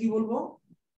 তাহলে কি বলবো?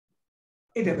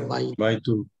 এটা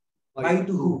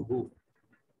বাইতুহু।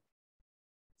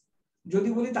 যদি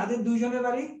বলি তাদের দুইজনের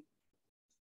বাড়ি,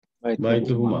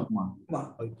 বাইতুহুমা।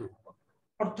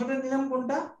 অর্থটা নিলাম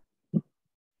কোনটা?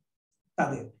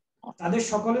 তাদের। তাদের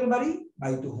সকলের বাড়ি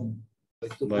বাইতুহুম।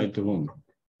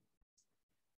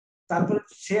 তারপর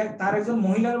সে, তার একজন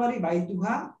মহিলার বাড়ি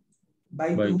বাইতুহা,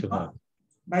 বাইতুহুমা,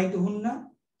 বাইতুহুন্না,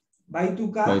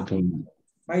 বাইতুকা,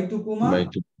 বাইতুকুমা,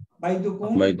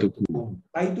 বাইতুকুম,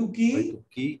 বাইতুকি।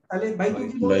 তাহলে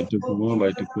বাইতুকি,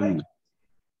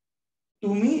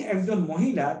 তুমি একজন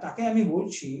মহিলা, তাকে আমি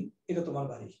বলছি এটা তোমার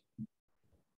বাড়ি,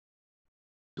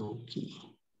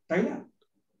 তাই না?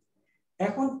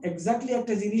 এখন এক্স্যাক্টলি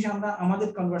একটা জিনিস আমরা আমাদের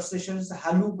কনভারসেশন,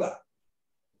 হালুকা।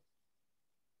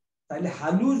 তাহলে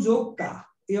হালু যোগ কা,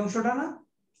 এই অংশটা না?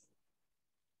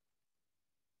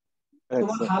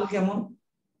 তোমার হাল কেমন?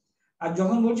 আর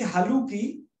যখন বলছি হালু কি,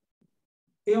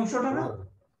 এই অংশটা না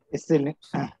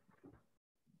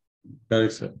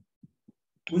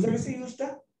বুঝা গেছে ইউজটা?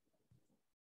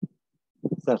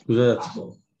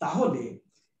 তাহলে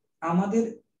আমাদের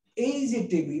এই যে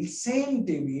টেবিল, সেম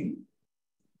টেবিল,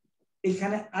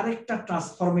 এখানে আরেকটা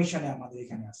ট্রান্সফরমেশনে আমাদের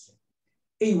এখানে আছে।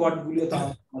 এই ওয়ার্ডগুলো তো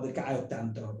আমাদেরকে আয়ত্তে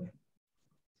আনতে হবে।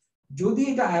 যদি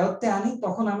এটা আয়ত্তে আনি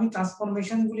তখন আমি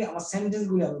ট্রান্সফরমেশন গুলি, আমার সেন্টেন্স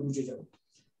গুলি আমি বুঝে যাব।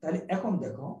 তাহলে এখন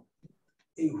দেখো,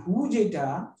 এই হু যেটা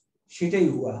সেটাই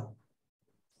হুয়া,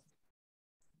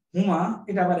 হুমা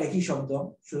এটা আবার একই শব্দ,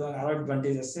 সুতরাং আরো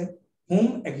অ্যাডভান্টেজ আছে। হুম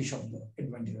একই শব্দ,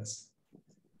 অ্যাডভান্টেজ আছে।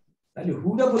 তাহলে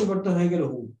হুটা পরিবর্তন হয়ে গেল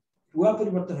হু, হুয়া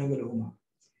পরিবর্তন হয়ে গেল হুমা।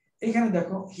 এখানে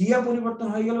দেখো হিয়া পরিবর্তন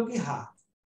হয়ে গেল কি হা,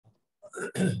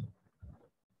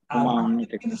 আর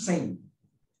কিন্তু সেম।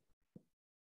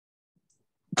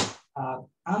 আর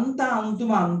আন্তা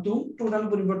আন্তুমা আন্তুম টোটাল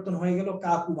পরিবর্তন হয়ে গেল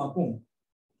কা কুমা কুম।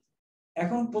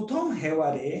 এখন প্রথম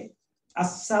হেওয়ারে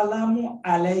আসসালামু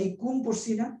আলাইকুম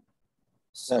পড়ছি না,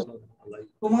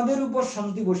 তোমাদের উপর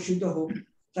শান্তি বর্ষিত হোক।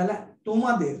 তাহলে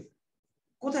তোমাদের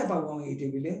কোথায় পাবো আমি এই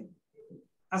টেবিলে?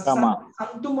 আসসালামু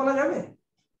আনতুম বলা যাবে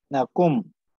না, কুম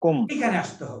কুম এখানে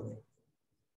আসতে হবে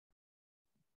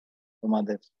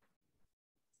তোমাদের,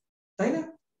 তাই না?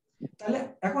 তাহলে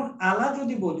এখন আলা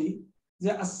যদি বলি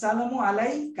যে আসসালামু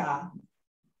আলাইকা,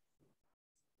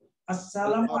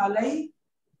 আসসালামু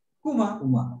আলাইকুমা,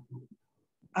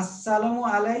 আসসালামু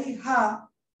আলাইহা,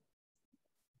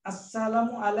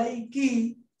 আসসালামু আলাইকি,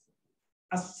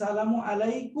 আসসালামু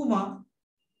আলাইকুমা,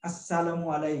 আসসালামু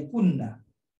আলাইকুন্না।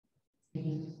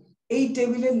 এই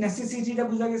টেবিলের নেসেসিটিটা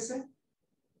বোঝা গেছে?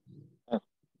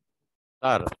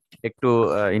 স্যার একটু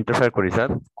ইন্টারফেয়ার করি স্যার।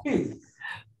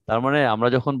 তার মানে আমরা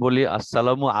যখন বলি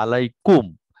আসসালামু আলাইকুম,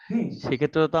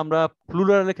 সেক্ষেত্রে তো আমরা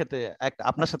প্লুরালের ক্ষেত্রে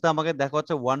আপনার সাথে আমাকে দেখা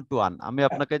হচ্ছে 1 to 1, আমি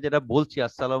আপনাকে যেটা বলছি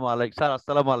আসসালামু আলাইকুম স্যার,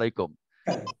 আসসালামু আলাইকুম,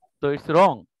 তো ইটস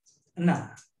রং না।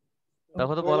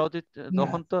 তখন তো বলা উচিত,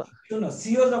 তখন তো শোনো,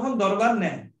 সিও যখন দরবার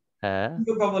নেয়, হ্যাঁ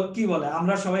কি বলে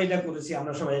আমরা সবাই এটা করেছি,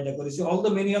 আমরা সবাই এটা করেছি, all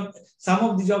the many of some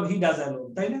of the job he does alone,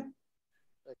 তাই না?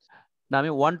 না,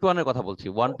 আমি 1 to 1 এর কথা বলছি।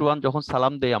 1 to 1 যখন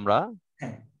সালাম দেই আমরা,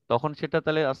 তখন সেটা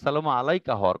তাহলে আসসালামু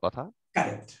আলাইকা হওয়ার কথা।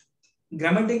 কারেক্ট।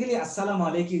 গ্রামাটিক্যালি আসসালামু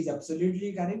আলাইকুম ইজ অ্যাবসলিউটলি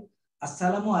কারেক্ট।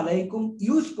 আসসালামু আলাইকুম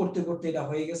ইউজ করতে করতে এটা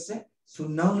হয়ে গেছে,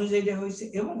 সুন্নাহ অনুযায়ী এটা হয়েছে,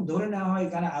 এবং ধরে নেওয়া হয়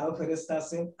এখানে আরো ফেরেশতা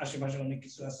আছে, আশেপাশে অনেক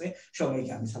কিছু আছে,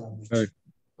 সবাইকে আমি সালাম দিচ্ছি।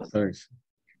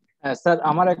 স্যার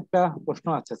আমার একটা প্রশ্ন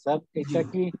আছে স্যার, এটা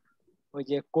কি ওই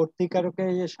যে কর্তৃকারকের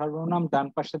যে সর্বনাম ডান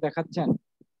পাশে দেখাচ্ছেন,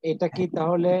 এটা কি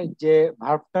তাহলে যে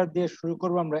ভার্বটা দিয়ে শুরু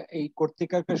করবো আমরা, এই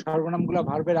কর্তৃকারকের সর্বনামগুলা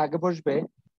ভার্বের আগে বসবে,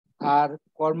 আর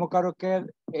কর্মকারকের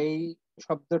এই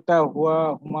শব্দটা হুয়া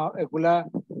হুমা এগুলা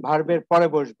ভার্বের পরে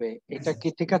বসবে, এটা কি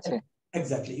ঠিক আছে?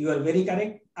 Exactly, you are very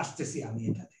correct. আসতেছি আমি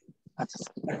এটাতে। আচ্ছা,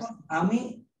 এখন আমি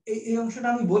এই অংশটা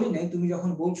আমি বলি নাই, তুমি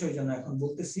যখন বলছো এই জন্য এখন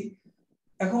বলতেছি।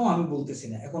 এখনো আমি বলতেছি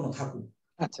না, এখনো থাকুক।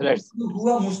 আচ্ছা, রাইট।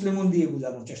 হুয়া মুসলিমুন দিয়ে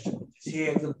বোঝানোর চেষ্টা করছি, সে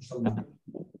একজন মুসলমান।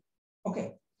 ওকে,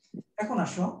 এখন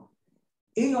আসো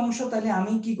এই অংশ, তাহলে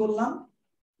আমি কি করলাম?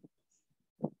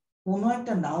 কোন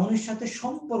একটা নাউনের সাথে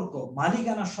সম্পর্ক,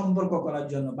 মালিকানা সম্পর্ক করার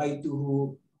জন্য, বাইতুহু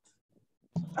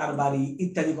তার বাড়ি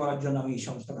ইত্যাদি করার জন্য আমি এই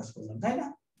সমস্ত কাজ করলাম, তাই না?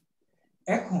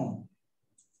 এখন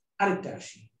আরেকটা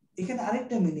আসি, এখানে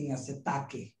আরেকটা মিনিং আছে,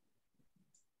 তাকে,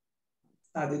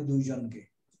 তাদের দুইজনকে,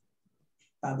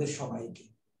 তাদের সবাইকে।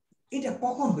 এটা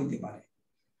কখন হইতে পারে?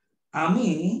 আমি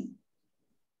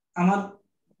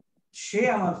সে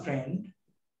আমার ফ্রেন্ড,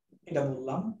 এটা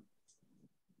বললাম,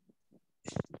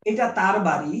 এটা তার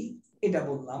বাড়ি, এটা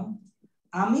বললাম,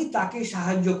 আমি তাকে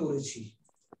সাহায্য করেছি।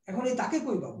 এখন এই তাকে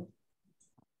কই পাবো?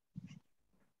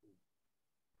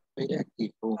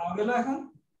 এখন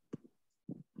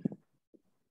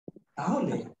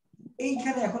তাহলে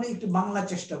এইখানে এখন একটু বাংলা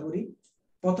চেষ্টা করি।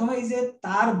 প্রথমে এই যে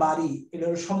তার বাড়ি, এটা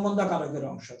সম্বন্ধকারকের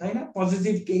অংশ, তাই না?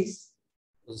 Positive case.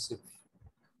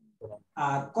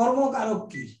 আর কর্মকারক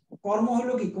কি? কর্ম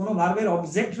হলো কি? কোন ভার্বের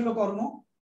অবজেক্ট হলো কর্ম।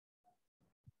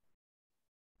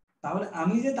 তাহলে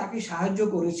আমি যে তাকে সাহায্য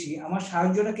করেছি, আমার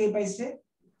সাহায্যটা কে পাইছে?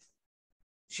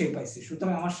 সে পাইছে।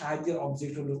 সুতরাং আমার সাহায্যের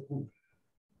অবজেক্ট হলো হু।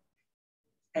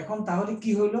 এখন তাহলে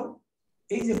কি হলো?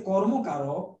 এই যে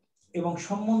কর্মকারক এবং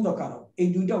সম্বন্ধকারক, এই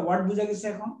দুইটা ওয়ার্ড বোঝা গেছে।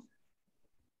 এখন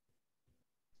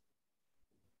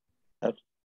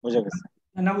বোঝা গেছে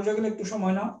না? বোঝা গেলে একটু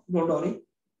সময় নাও, ডোন্ট ওয়ারি।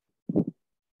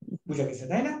 বোঝা গেছে,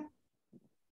 তাই না?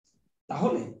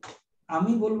 তাহলে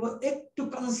আমি বলবো একটু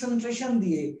কনসেন্ট্রেশন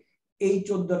দিয়ে এই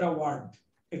 14টা ওয়ার্ড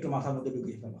একটু মাথার মধ্যে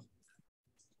ঢুকিয়ে ফেলো।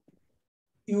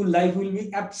 Your life will be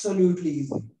absolutely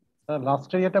easy. Sir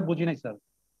লাস্টে এটা বুঝি নাই স্যার।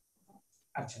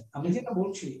 আচ্ছা, আমি যেটা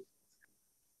বলছি,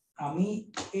 আমি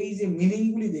এই যে মিনিং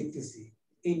গুলি দেখতেছি,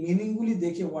 এই মিনিং গুলি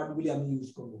দেখে ওয়ার্ড গুলি আমি ইউজ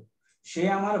করব। সে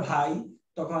আমার ভাই,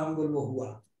 তখন আমি বলবো হুয়া,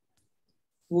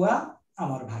 হুয়া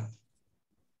আমার ভাই।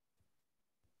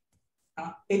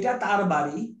 এটা তার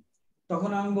বাড়ি,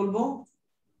 তখন আমি বলবো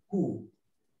হু,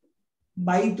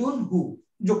 বাইতুন হু,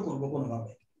 যোগ করবো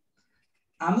কোনোভাবে।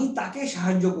 আমি তাকে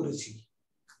সাহায্য করেছি,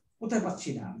 কোথায় পাচ্ছি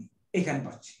না, আমি এখানে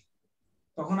পাচ্ছি,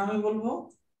 তখন আমি বলবো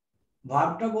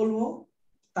ভার্বটা বলবো,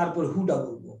 তারপর হুটা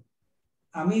বলবো।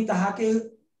 আমি তাহাকে,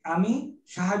 আমি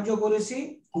সাহায্য করেছি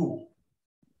হু,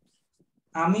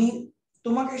 আমি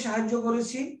তোমাকে সাহায্য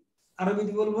করেছি,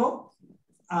 আরবিতে বলবো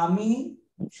আমি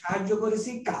সাহায্য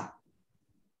করেছি কা,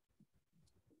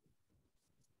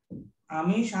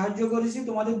 আমি সাহায্য করেছি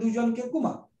তোমাদের দুজনকে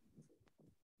কুমা।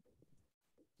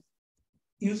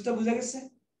 ইউজটা বুঝা গেছে?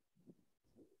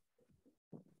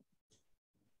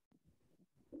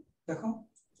 দেখো,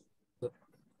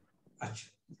 আচ্ছা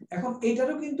এখন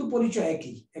এটারও কিন্তু পরিচয়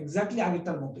একই, এক্স্যাক্টলি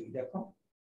আগেরটার মতোই। দেখো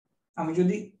আমি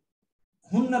যদি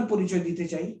হুন্নার পরিচয় দিতে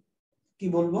চাই, কি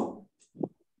বলবো?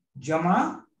 জামা,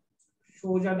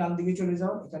 সোজা ডান দিকে চলে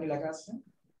যাও, এখানে লেখা আছে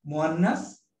মুয়ান্নাস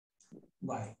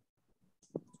ওয়াই।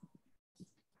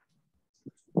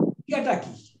 ইয়াটা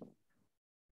কি?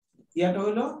 ইয়াটা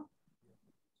হলো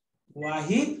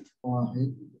ওয়াহিদ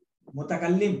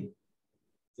মুতাকাল্লিম,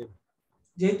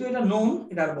 যেহেতু এটা নন,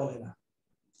 এটা আর বলে না।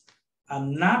 আর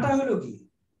নাটা হলো কি?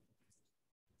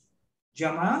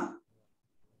 জামা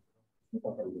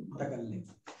মুতাকাল্লিম।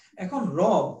 এখন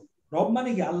রব, রব মানে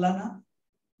কি? আল্লাহ না?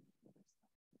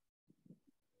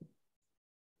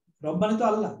 রব মানে তো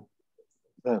আল্লাহ।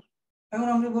 এখন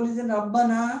আমরা বলি যে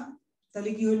রব্বানা,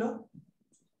 তাহলে কি হইলো?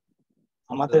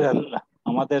 আমাদের আল্লাহ,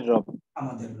 আমাদের রব,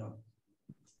 আমাদের রব।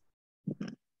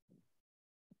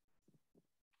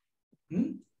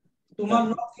 তোমার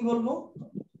রব কি বলবো?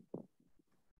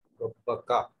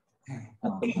 রব্বাকা। হ্যাঁ,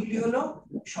 এইগুলি হলো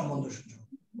সম্বন্ধ সূচক।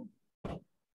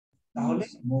 তাহলে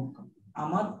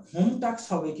আমার হোম টাস্ক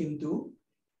হবে কিন্তু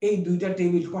এই দুইটা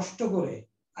টেবিল কষ্ট করে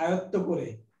আয়ত্ত করে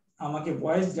আমাকে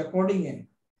ভয়েস রেকর্ডিং এ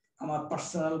আমার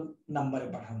পার্সোনাল নাম্বারে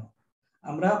পাঠানো।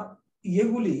 আমরা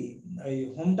ইয়েগুলি, এই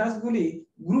হোম টাস্ক গুলি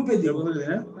গ্রুপে দিব।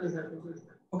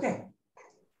 ওকে,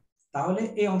 তাহলে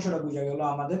এই অংশটা বুঝা গেল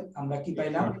আমাদের। আমরা কি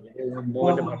পাইলাম?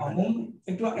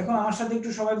 একটু এখন আমার সাথে একটু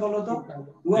সবাই বলো তো,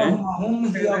 হুয়া হুমা হুম,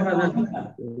 হিয়া হুমা হুন্না।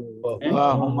 হুয়া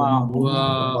হুমা হুয়া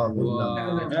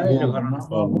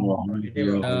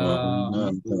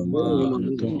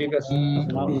ঠিক আছে।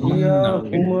 হিয়া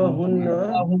হুমা হুন্না,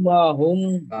 হুমা হুম,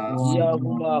 হিয়া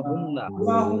হুমা হুন্না,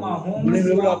 হুয়া হুমা হুম,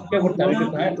 হুয়া হুমা হুম,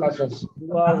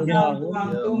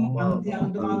 আনতুম আনতি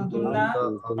আনতুম আনতুন্না,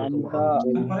 আনতা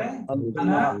তারপরে আনতুমা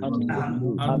আনা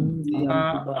আনতি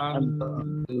আনতুমা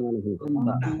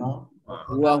আনতুন্না,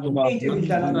 হুয়া হুমা এই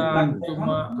টেবিলটা লাগবে এখন।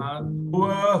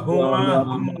 হুয়া হুমা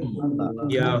হুম,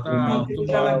 ইয়া হুমা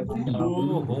হুমা হু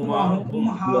হুমা হুম,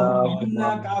 হা হুন্না,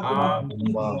 কা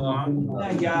কুমা হুন্না,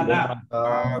 ইয়া না। হা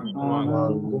হুমা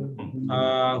হুন্না, হা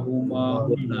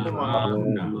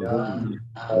হুন্না,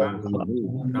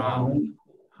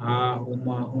 হা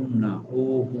হুমা হুন্না, হু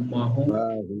হুমা হুম, হা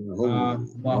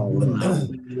হুমা হুন্না, হু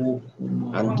হুমা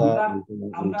হুম।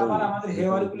 আমরা আবার আমাদের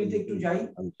হেওয়ারগুলিতে একটু যাই,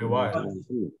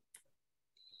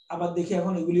 আবার দেখি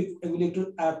এখন এগুলি একটু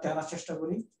আয়ত্তে আনার চেষ্টা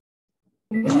করি।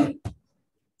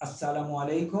 আসসালামু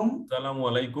আলাইকুম। আসসালামু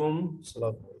আলাইকুম।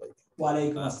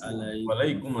 ওয়ালাইকুম আসসালাম।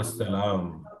 ওয়ালাইকুম আসসালাম।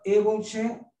 এ বলছে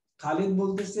খালিদ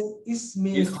বলতেছে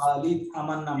ইসমি খালিদ,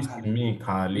 আমার নাম খালিদ। ইসমি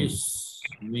খালিদ,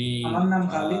 আমার নাম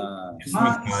খালিদ। মা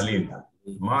ইসমি খালিদ,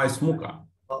 মা ইসমুকা।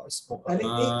 তাহলে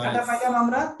এই কাটা পাইলাম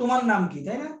আমরা, তোমার নাম কি,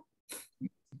 তাই না?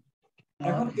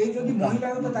 এখন এই যদি মহিলা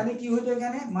হতো তাহলে কি হতো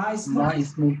এখানে? মা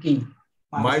ইসমুকি।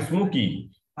 মা ইসমুকি।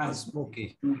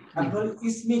 তারপর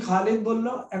ইসমি খালিদ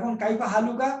বললো। এখন কাইফা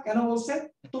হালুকা কেন বলছে?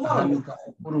 তোমার হালুকা,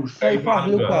 পুরুষ। কাইফা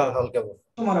হালুকা,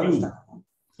 তোমার অবস্থা,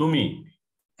 তুমি।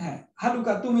 হ্যাঁ,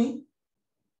 হালুকা তুমি।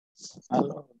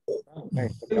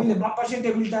 টেবিলে বাম পাশে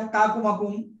টেবিলটা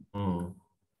কাকুমাকুম,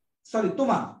 সরি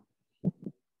তোমার,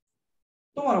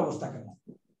 তোমার অবস্থা কেমন?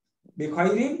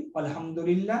 বেখাইরিন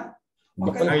আলহামদুলিল্লাহ,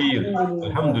 বখাইর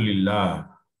আলহামদুলিল্লাহ।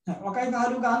 হ্যাঁ, ওকাইফা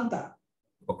হালুকা আনতা,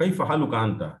 ওকাইফা হালুকা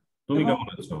আনতা, তুমি কেমন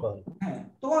আছো? হ্যাঁ,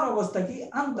 তোমার অবস্থা কি?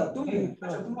 আনতা, তুমি,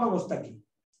 আচ্ছা তোমার অবস্থা কি?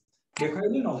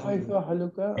 বেখাইরিন কাইফা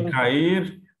হালুকা, বেখাইর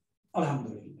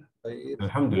আলহামদুলিল্লাহ,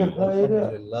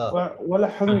 আলহামদুলিল্লাহ,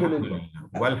 আলহামদুলিল্লাহ,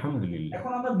 আলহামদুলিল্লাহ।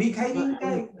 এখন আমরা বিখাইরিনটা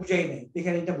বুঝাই নাই,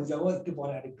 এখানে এটা বুঝাবো, একটু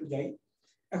পরে আরেকটু যাই।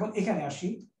 এখন এখানে আসি,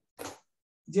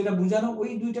 যেটা বুঝানো ওই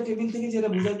দুইটা টেবিল থেকে যেটা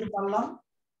বুঝাইতে পারলাম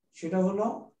সেটা হলো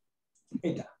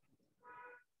এটা,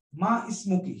 মা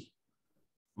ইসমুকি,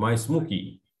 মা ইসমুকি,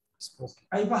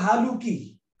 কাইফা হালুকি,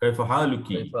 কাইফা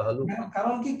হালুকি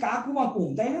কারণ কি কাকুমাকুম,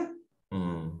 তাই না?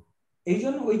 এই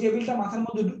জন্য ওই টেবিলটা মাথার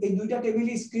মধ্যে, এই দুইটা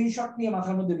টেবিলই স্ক্রিনশট নিয়ে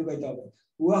মাথার মধ্যে ঢুকাইতে হবে।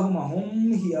 হুয়াহুমা হুম,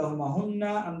 হিয়াহুমা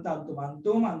হুন্না, আনতা আনতুম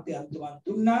আনতুম, আনতি আনতুম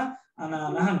আনতুন্না, আনা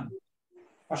নাহান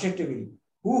পাশের টেবিল।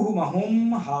 হুহুমা হুম,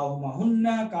 হাহুমা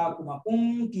হুন্না, কাকুমা কুম,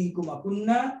 কিকুমা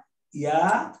কুন্না, ইয়া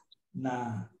না।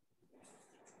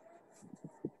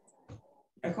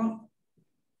 এখন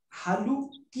হালু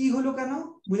কি হলো কেন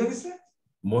বুঝা গেছে?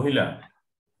 মহিলা।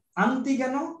 আনতি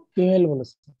কেন? ফিমেল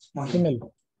বলেছে, ফিমেল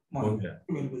মহিলা।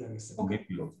 ফিমেল বুঝা গেছে। ওকে,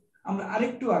 আমরা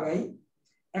আরেকটু আগাই।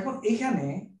 এখন এইখানে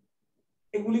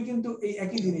এগুলি কিন্তু এই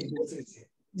একই জিনিস বলতেছে,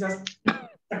 জাস্ট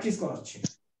প্র্যাকটিস করাচ্ছে।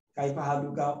 কাইফা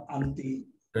হালুকা, আনতি,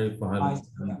 কাইফা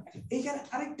হালুকা। এইখানে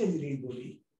আরেকটা জিনিস বলি।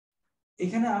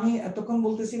 এখানে আমি এতক্ষণ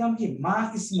বলতেছিলাম কি মা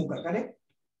ইসমুকা, কারেক্ট?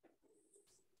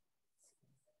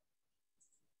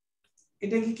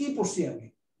 এটা কি পড়ছি আমি?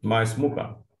 মা ইসমুকা।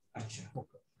 আচ্ছা,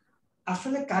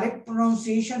 আসলে কারেক্ট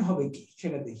প্রনাউন্সিয়েশন হবে কি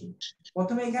সেটা দেখি।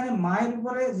 প্রথমে এখানে মায়ের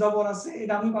উপরে জবর আছে,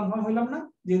 এটা আমি কনফার্ম হইলাম না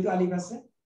যেহেতু আলিফ আছে।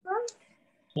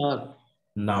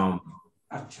 নাম।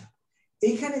 আচ্ছা,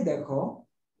 এইখানে দেখো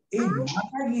এই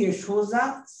মাটা গিয়ে সোজা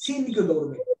সিনকে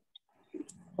ধরবে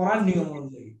পড়ার নিয়ম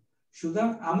অনুযায়ী। সুতরাং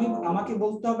আমাকে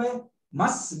বলতে হবে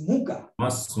মাসমুকা।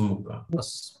 মাসমুকা।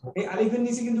 এই আলিফের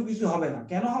নিচে কিন্তু কিছু হবে না।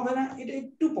 কেন হবে না এটা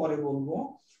একটু পরে বলবো,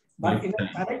 বাট এটা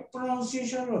কারেক্ট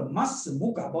প্রনাউন্সিয়েশন হলো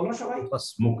মাসমুকা। বলো সবাই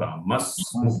মাসমুকা।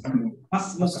 মাসমুকা।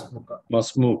 মাসমুকা।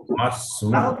 মাসমুক।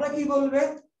 মাসমুক। আরবরা কি বলবে?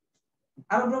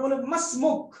 আরবরা বলে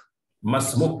মাসমুক।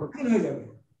 মাসমুক হয়ে যাবে।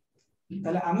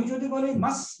 তাহলে আমি যদি বলি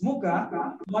মাসমুকা,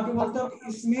 তোমাকে বলতে হবে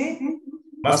ইসমে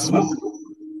মাসমুক।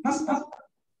 মাসমুক।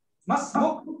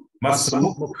 মাসমুক।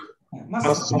 মাসমুক।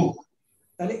 মাসমুক।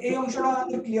 তাহলে এই অংশটা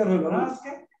আমাদের ক্লিয়ার হলো না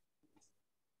আজকে?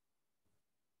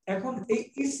 এখন এই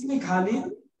ইসমে খালিদ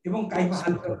এবং কাইফা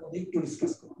হালুকার মধ্যে একটু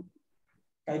ডিসকাস করব।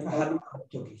 কাইফা হালুকা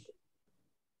অর্থ কি?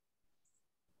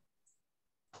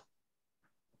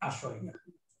 আসলে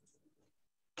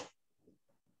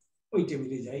ওই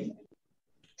টেবিলে যাই।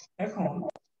 এখন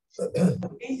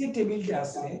এই যে টেবিলটা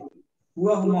আছে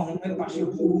হুয়া হুমা হুমের পাশে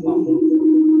হু হুমা হুম,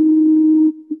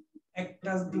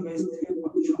 একটা ডিভাইস থেকে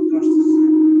শব্দ আসছে।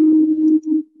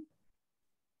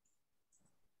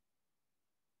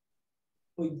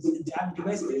 ওই যার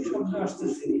ডিভাইস থেকে শব্দ আসছে,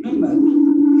 remember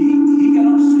he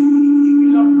cannot say, he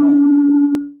will not know.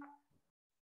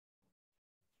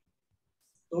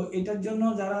 তো এটার জন্য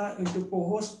যারা একটু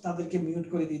কোহোস্ট তাদেরকে মিউট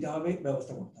করে দিতে হবে,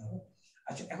 ব্যবস্থা করতে হবে।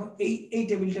 আচ্ছা, এখন এই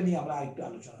টেবিলটা নিয়ে আমরা আরেকটু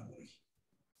আলোচনা করি।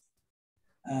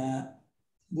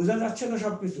 বোঝা যাচ্ছে না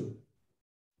সবকিছু?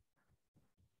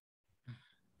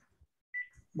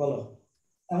 বলো,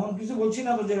 এমন কিছু বলছি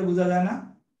না তো যেটা বোঝা যায় না?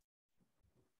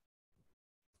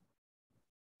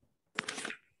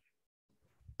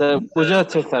 বোঝা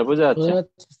যাচ্ছে স্যার, বোঝা যাচ্ছে।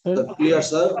 Clear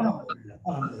sir.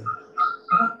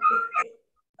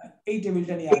 এই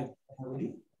টেবিলটা নিয়ে আরেকটু কথা বলি।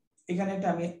 এখানে একটা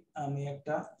আমি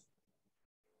একটা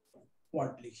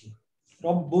ওয়ার্ড লিখি,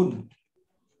 রব্বুন।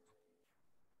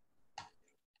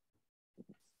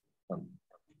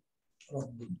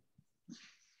 রব্বুন,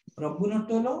 রব্বুন অর্থ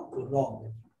হলো রব।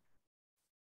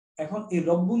 এখন এই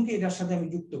রব্বুনকে এটার সাথে আমি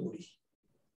যুক্ত করি।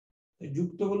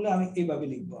 যুক্ত করলে আমি এইভাবে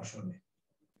লিখবো। আসলে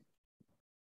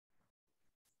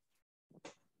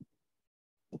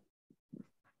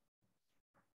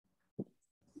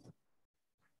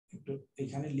একটু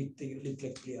এখানে লিখলে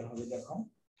ক্লিয়ার হবে। দেখো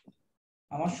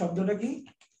আমার শব্দটা কি?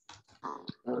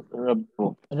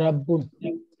 রব্বুন।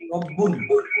 রব্বুন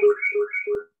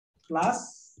প্লাস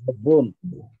রব্বুন।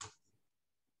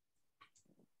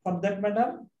 ফর দ্যাট ম্যাটার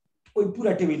ওই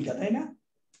পুরা টেবিলটা, তাই না?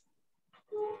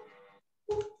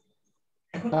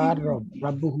 এখন তার রব,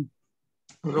 রব্বুহু।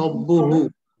 রব্বুহু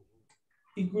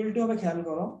ইকুয়ালিটি হবে, খেয়াল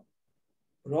করো,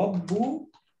 রব্বু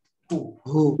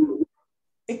হু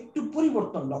একটু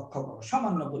পরিবর্তন লক্ষ্য করো,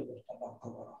 সামান্য পরিবর্তন লক্ষ্য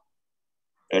করো।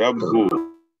 রব্বু।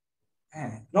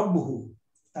 হ্যাঁ, রব্বুহু।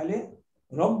 তাহলে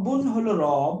রব্বুন হলো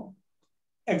রব,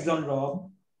 একজন রব,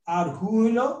 আর হু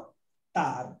হলো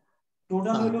তার।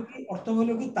 টোটাল হলো কি, অর্থ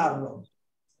হলো কি তার রব।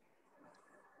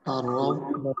 তার রব।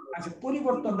 আচ্ছা,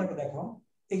 পরিবর্তনটাকে দেখো,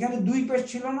 এখানে দুই পেশ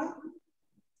ছিল না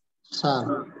স্যার?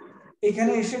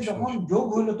 এখানে এসে যখন যোগ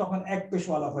হলো তখন এক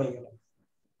পেশওয়ালা হয়ে গেল।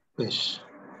 বেশ,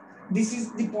 this is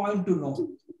the point to know.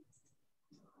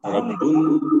 রব্বুন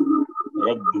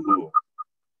রব্বুহু।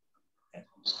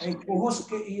 এই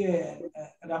কোহোস্টকে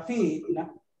রাফি না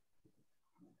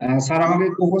স্যার, আমাকে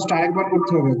কোহোস্ট আরেকবার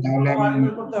করতে হবে, তাহলে আমি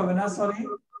করতে হবে না, সরি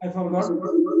আই ফরগট।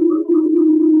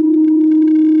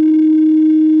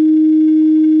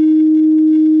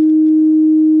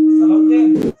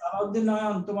 সালাউদ্দিন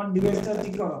নয়ন, তোমার ডিভাইসটা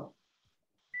ঠিক করো।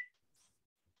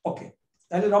 ওকে,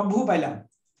 তাহলে রব্বু পাইলাম।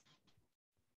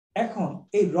 এখন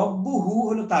এই রব্বুহু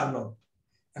হলো তার রব।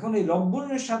 এখন এই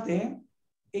রব্বুনের সাথে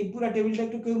এই পুরো টেবিলটা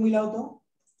একটু কেউ মিলাও তো,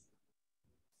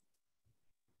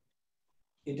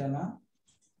 এটা না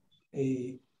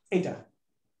এইটা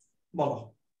বলো,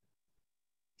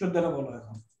 14টা বলো।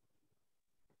 এখন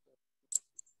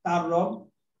তার রব,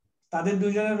 তাদের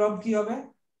দুইজনের রব কি হবে?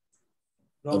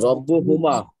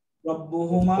 রব্বুহুমা।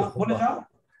 রব্বুহুমা বলে যাও।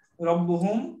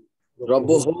 রব্বুহুম,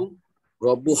 রব্বুহুম,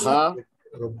 রব্বুহা,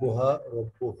 রব্বুহা,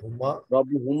 রব্বুহুমা,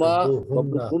 রব্বুহুমা,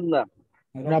 রব্বুহুন্না,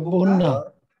 রাব্বুহুন্না,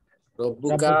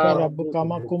 রব্বুকা,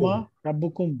 রাব্বুকামা কুমা,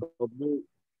 রাব্বুকুম,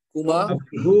 রব্বুকুমা,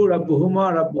 রব্বুহুমা,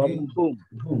 রব্বুকুম,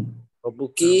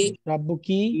 রব্বুকি,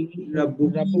 রাব্বুকি,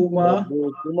 রব্বুকুমা,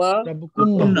 রব্বুকুমা,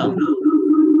 রাব্বুকুন্না,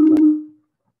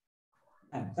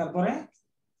 তারপরে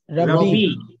রাব্বি।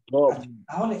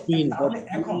 তাহলে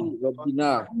এখন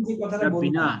যে কথাটা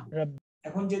বলবো,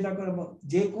 এখন যেটা করব,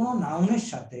 যে কোনো নাউনের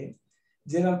সাথে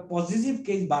যেটা পজিটিভ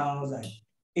কেস বানানো যায়,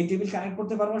 এই টেবিল কানেক্ট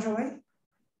করতে পারবো সবাই?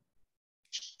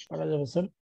 পারা যাবে স্যার।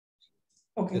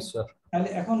 ওকে, তাহলে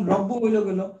এখন রব্বু হইলো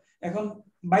গেল। এখন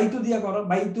বাইতু দিয়া করো,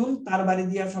 বাইতুন তার বাড়ি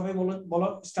দিয়া, সবাই বলো বলো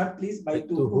স্টার্ট প্লিজ।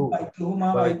 বাইতুহু, বাইতুহুমা,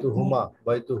 বাইতুহুমা,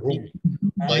 বাইতুহুম,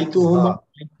 বাইতুহুমা,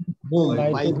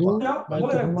 বাইতুহুমা,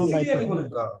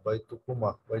 বাইতুকুমা,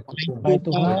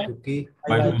 বাইতুকি,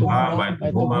 বাইতুহা,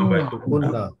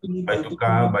 বাইতুকুন্না,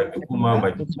 বাইতুকা, বাইতুকুমা,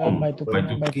 বাইতুকুম,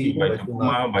 বাইতুকি,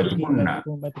 বাইতুকুমা, বাইতুকুন্না,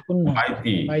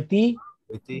 বাইতি, বাইতি,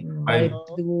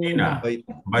 বাইতুনা,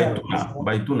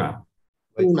 বাইতুনা,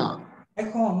 বাইতুনা।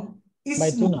 এখন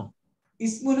বাইতুনা,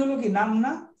 ইসমুন হলো কি নাম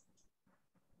না?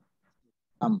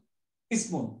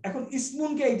 ইসমুন। এখন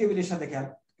ইসমুনকে এই টেবিলের সাথে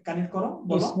কানেক্ট করো,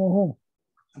 বলো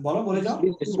বলো, বলে যাও।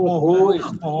 ইসমুহু,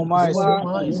 ইসমুহুমা,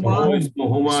 ইসমুহুমা,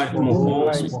 ইসমুহুমা,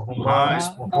 ইসমুহা,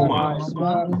 ইসমুহুমা,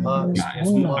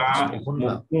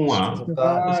 ইসমুকা,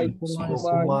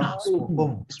 ইসমুকুমা,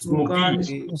 ইসমুকি,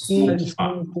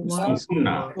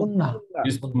 ইসমুকুন্না,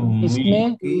 ইসমে,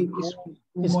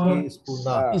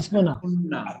 ইসমুনা,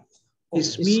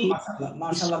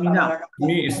 মাশাআল্লাহ,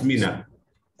 ইসমিনা।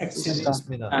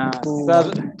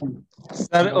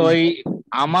 স্যার ওই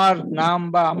আমার নাম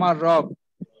বা আমার রব,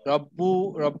 রব্বু,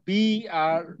 রব্বি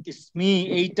আর ইসমি,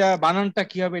 এইটা বানানটা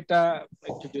কি হবে এটা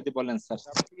একটু যদি বলেন স্যার।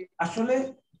 আসলে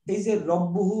এই যে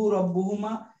রব্বুহু,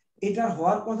 রব্বুহুমা, এটা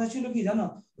হওয়ার কথা ছিল কি জানো?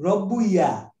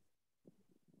 রব্বুইয়া।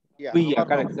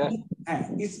 Correct sir. হ্যাঁ,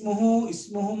 ইসমুহু,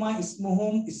 ইসমুহুমা,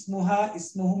 ইসমুহুম, ইসমুহা,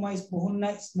 ইসমুহুমা, ইসমুহুন্না,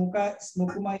 ইসমুকা,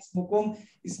 ইসমুকুমা, ইসমুকুম,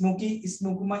 ইসমুকি,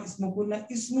 ইসমুকুমা, ইসমুকুন্না,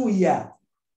 ইসমুইয়া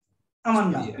আমার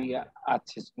নাম।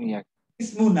 আচ্ছা, ইসমুইয়া,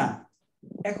 ইসমুনা।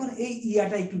 এখন এই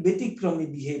ইয়াটা একটু ব্যতিক্রমী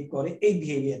বিহেভ করে, এই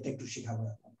বিহেভিয়ারটা একটু শেখাবো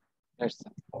এখন।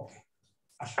 ওকে,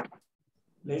 আসো,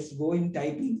 লেটস গো ইন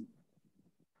টাইপিং।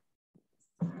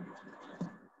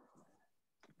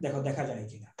 দেখো দেখা যায়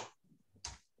কিনা।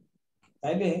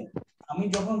 তাইলে আমি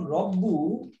যখন রব্বু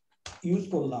ইউজ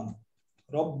করলাম,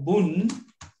 রব্বুন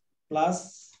প্লাস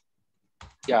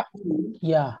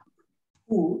ইয়া,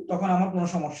 তখন আমার কোনো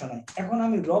সমস্যা নাই। এখন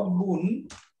আমি রব্বুন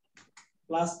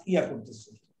প্লাস ইয়া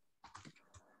করতেছি।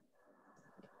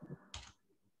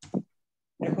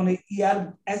 এখন এই ইয়ার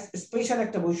স্পেশাল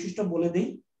একটা বৈশিষ্ট্য বলে দেই,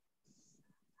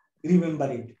 রিমেম্বার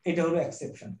ইট, এটা হলো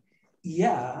এক্সেপশন।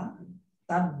 ইয়া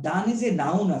তার ডানে যে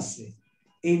নাউন আছে,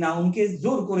 এই নাউনকে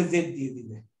জোর করে জেড দিয়ে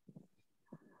দিবে।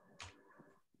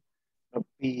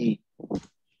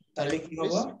 তাহলে কি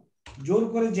হবে? জোর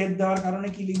করে জেড দেওয়ার কারণে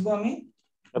কি লিখবো আমি?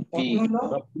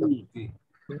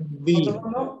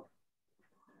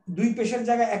 দুই পেশের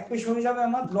জায়গায় এক পেশ হয়ে যাবে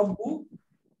আমার, রব্বু।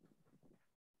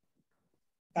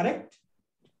 কারেক্ট?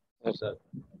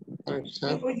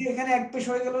 ওই যে এখানে এক পেশ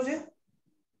হয়ে গেল যে,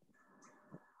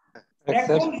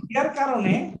 এখন ইয়ার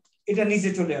কারণে এটা নিচে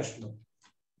চলে আসলো,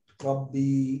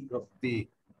 রব্বি, রব্বি,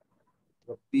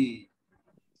 রব্বি।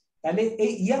 তাহলে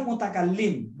এই ইয়া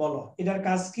মুতাকাল্লিম বলো, এটার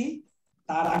কাজ কি?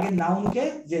 তার আগে নাউনকে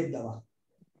জেড দেওয়া।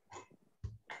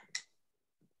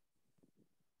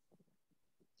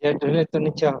 জেড হলে তো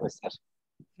নিচে হবে স্যার।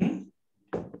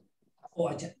 ও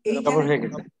আচ্ছা,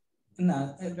 এইখানে না,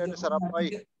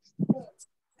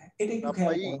 এটা একটু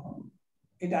খেয়াল করো,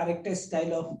 এটা আরেকটা স্টাইল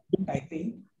অফ টাইপিং।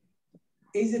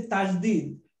 এই যে তাজদিদ,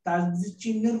 তাজদিদ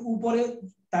চিহ্নের উপরে,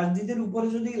 তাজদিদের উপরে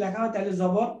যদি লেখা হয় তাহলে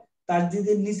জবর,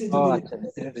 তাজদিদের নিচে যদি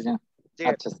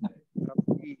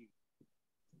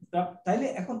তাহলে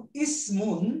এখন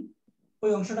ইসমুন,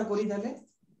 ওই অংশটা করি তাহলে।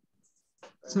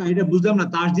 স্যার এটা বুঝলাম না,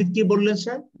 তাজদিদ কি বললেন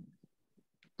স্যার?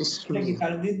 এটা কি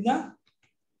তাজদিদ না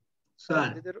স্যার?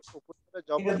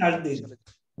 এটা তাজদিদ,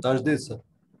 তাজদিদ স্যার,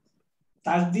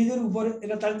 তাজদিদের উপরে,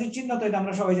 এটা তাজদিদ চিহ্ন তো, এটা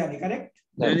আমরা সবাই জানি, কারেক্ট?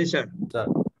 জানি স্যার।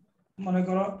 মনে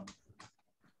করো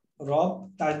রব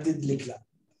তাজদিদ লিখলাম,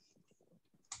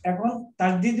 এখন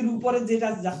তাসদিদের উপরে যেটা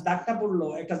দাগটা পড়লো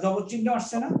একটা জবর চিহ্ন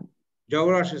আসছে না?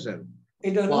 জবর আসে স্যার।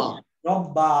 এটা হলো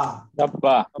রব্বা।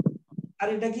 রব্বা। আর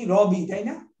এটা কি রবি, তাই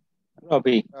না?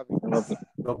 রবি।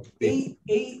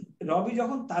 এই রবি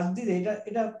যখন তাসদিদ,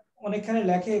 এটা অনেকখানে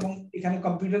লেখে এবং এখানে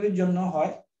কম্পিউটারের জন্য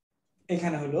হয়।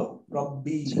 এখানে হলো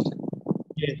রব্বি,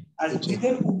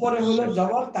 তাসদিদের উপরে হলো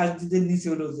জবর, তাসদিদের নিচে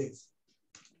হলো জের।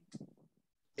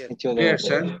 Clear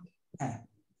sir? হ্যাঁ,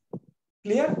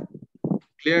 ক্লিয়ার?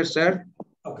 Clear sir.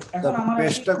 ওকে, এখন আমার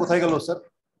পেজটা কোথায় গেল স্যার?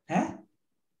 হ্যাঁ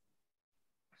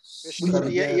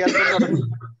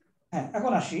হ্যাঁ,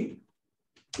 এখন আসি।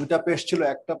 দুইটা পেজ ছিল,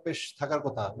 একটা পেজ থাকার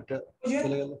কথা, এটা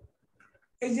চলে গেল।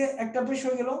 এই যে একটা পেশ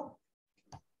হয়ে গেল,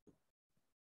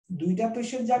 দুইটা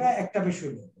পেশের জায়গায় একটা পেশ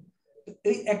হইল।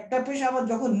 এই একটা পেশ আবার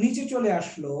যখন নিচে চলে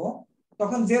আসলো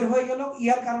তখন জের হয়ে গেল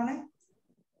ইয়ার কারণে।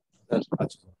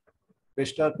 আচ্ছা,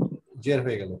 পেজটা জের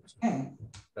হয়ে গেল। হ্যাঁ,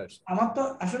 আমার তো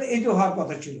আসলে এইটা হওয়ার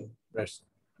কথা ছিল,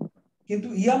 কিন্তু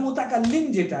ইয়া মুতাকাল্লিম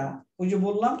যেটা, ওই যে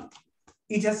বললাম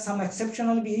it has some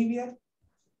exceptional behaviour.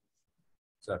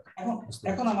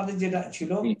 এখন আমাদের যেটা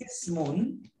ছিল ইসমুন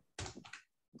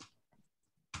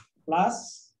প্লাস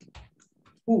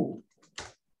হু,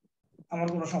 আমার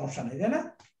কোনো সমস্যা নেই, তাই না?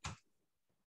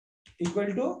 Equal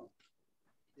to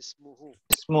ইসমুহু।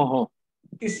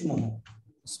 ইসমুহু।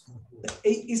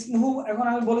 এই ইসমুহু এখন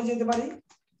আমি বলে যেতে পারি,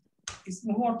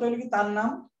 ইসমুহু অর্থ হলো কি তার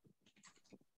নাম।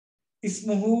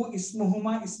 ইসমুহু,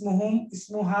 ইসমুহুমা, ইসমুহুম,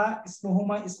 ইসমুহা,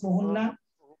 ইসমুহুমা, ইসমুহুন্না।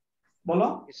 বলো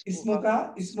ইসমুকা,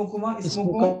 ইসমুকুমা,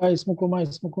 ইসমুকুম, ইসমুকুমা,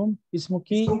 ইসমুকুম,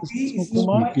 ইসমুকি,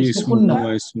 ইসমুকুমা, ইসমুকুন্না।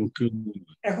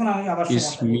 এখন আমি আবার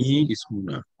ইসমি,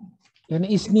 ইসমুনা। এখানে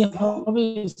ইসমি হবে,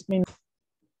 ইসমি।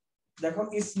 দেখো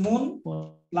ইসমুন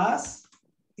প্লাস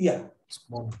ইয়া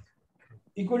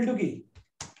ইকুয়াল টু কি?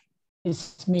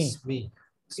 ইসমি।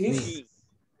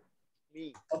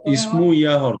 ইসমু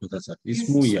ইয়া হওয়ার কথা স্যার,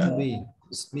 ইসমু ইয়া।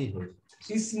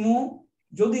 ইসমু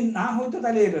যদি না হইতো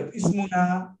তাহলে ইসমু না,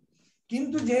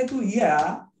 কিন্তু যেহেতু ইয়া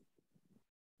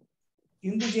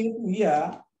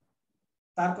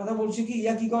তার কথা বলছি কি,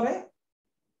 ইয়া কি করে?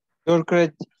 জোর করে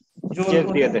জের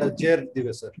দিয়ে দেয়। জের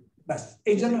দিবে স্যার। বাস,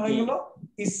 এই জন্য হয়ে গেল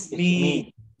ইসমি।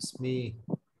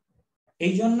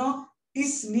 এই জন্য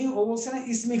ইসমি, ও বলছে না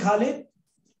ইসমি খালিদ,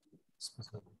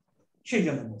 সেই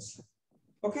জন্য বলছে।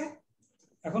 ওকে,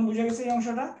 এখন বুঝে গেছে এই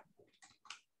অংশটা?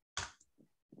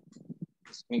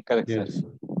 ইসমি কারেক্ট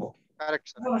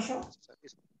স্যার।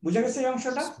 বুঝে গেছে এই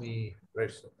অংশটা?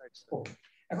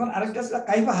 এখন আরেকটা ছিল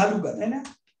কাইফা হালুকা, তাই না?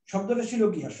 শব্দটা ছিল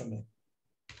কি আসলে?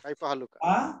 কাইফা হালুকা।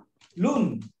 লুন,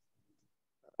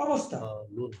 অবস্থা,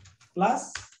 প্লাস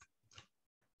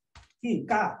কি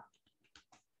কা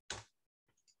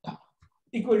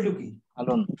ইকুয়াল টু কি?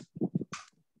 হালুন।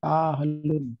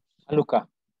 হালুন, হালুকা।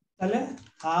 তাহলে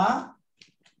হা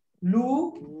লু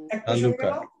একটা হয়ে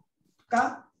গেল কা।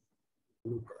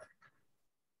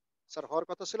 স্যার হওয়ার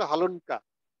কথা ছিল হালুনকা।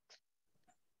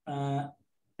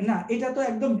 না, এটা তো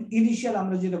একদম ইনিশিয়াল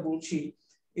আমরা যেটা বলছি,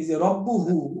 এই যে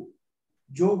রব্বুহু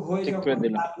যোগ হয়ে যখন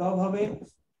রব হবে,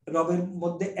 রবের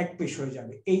মধ্যে এক পেশ হয়ে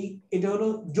যাবে। এটা হলো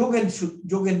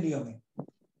যোগের নিয়মে।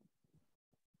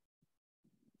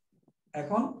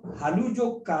 এখন হালু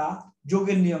যোগ কা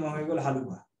যোগের নিয়মে হয়ে গেল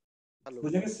হালুকা।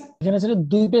 বুঝা গেছে? এখানে ছিল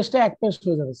দুই পেজটা এক পেজ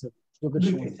হয়ে যাবে স্যার, যোগের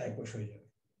সময় এক পেজ হয়ে যাবে।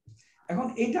 এখন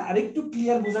এইটা আরেকটু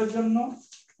ক্লিয়ার বোঝার জন্য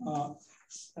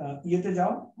ইয়েতে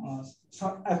যাও।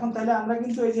 এখন তাহলে আমরা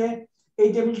কিন্তু এই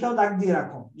টেবিলটাও দাগ দিয়ে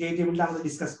রাখো, যে এই টেবিলটা আমরা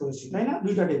ডিসকাস করেছি, তাই না?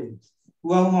 দুইটা টেবিল,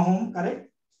 হুয়া হুমা হুম, কারেক্ট?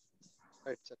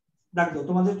 দাগ দাও,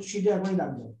 তোমাদের শীটে এখনই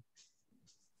দাগ দাও।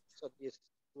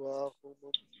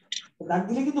 দাগ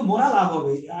দিলে কিন্তু মোরা লাভ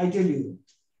হবে, আই টেল ইউ।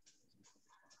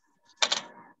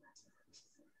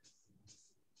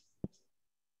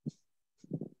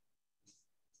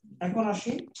 এখন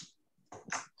আসি,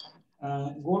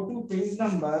 গো টু পেজ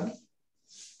নাম্বার,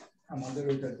 আমাদের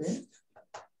ওইটাতে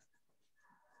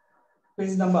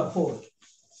পেজ নাম্বার 4।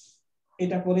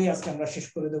 এটা করেই আজকে আমরা শেষ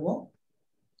করে দেব।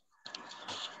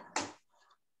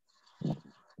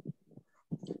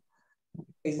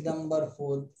 পেজ নাম্বার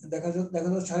 4 দেখা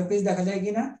যাচ্ছে, 6 পেজ দেখা যায়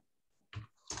কিনা?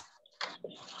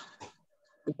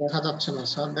 দেখা যাচ্ছে না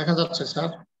স্যার। দেখা যাচ্ছে স্যার।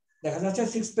 দেখা যাচ্ছে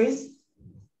 6 পেজ।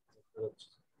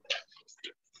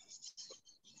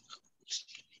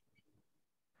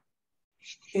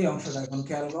 এই অংশটা এখন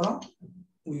খেয়াল করো,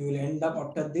 we will end up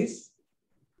after this.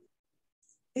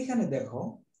 এখানে দেখো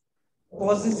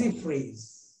পজিটিভ ফ্রেজ,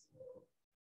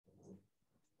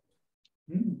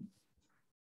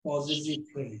 পজিটিভ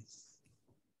ফ্রেজ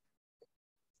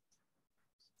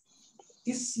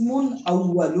ইসমুন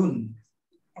আউয়ালুন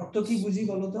অর্থ কি বুঝি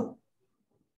বলো তো?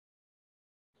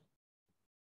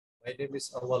 মাই নেম ইজ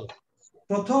আওয়াল।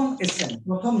 প্রথম ইসম,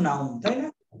 প্রথম নাউন, তাই না?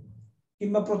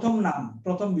 কিংবা প্রথম নাম,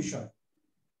 প্রথম বিষয়।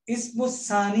 ইসমুস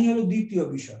সানি হলো দ্বিতীয়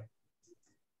বিষয়।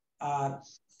 আর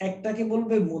একটাকে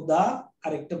বলবে মুদাফ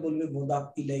আর একটা বলবে মুদাফ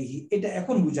ইলাইহি। এটা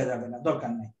এখন বোঝা যাবে না,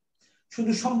 দরকার নাই,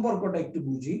 শুধু সম্পর্কটা একটু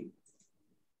বুঝি।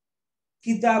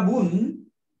 কিতাবুন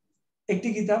একটি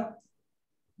কিতাব,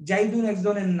 জাইদুন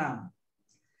একজনের নাম।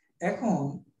 এখন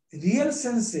রিয়েল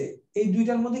সেন্সে এই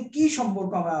দুইটার মধ্যে কি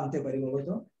সম্পর্ক আমরা আনতে পারি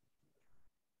বলতো?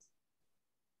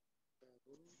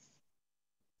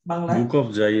 বাংলায় book of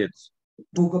Zayed,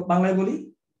 book of, বাংলায় বলি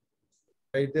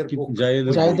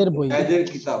জায়েদের বই, জায়েদের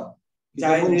কিতাব,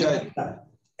 জায়েদের কিতাব,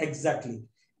 এক্স্যাক্টলি।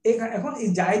 এখন এই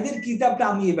জায়েদের কিতাবটা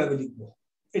আমি এভাবে লিখবো,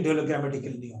 এটা হলো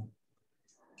গ্রামাটিক্যাল নিয়ম।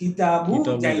 কিতাবু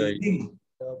জাইদিন,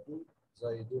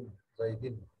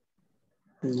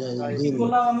 কি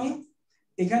বললাম আমি?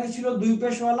 এখানে ছিল দুই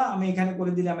পেশওয়ালা, আমি এখানে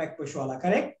করে দিলাম এক পেশওয়ালা,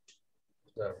 কারেক্ট?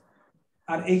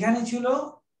 আর এখানে ছিল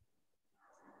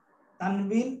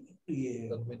তানবিন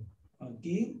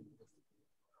কি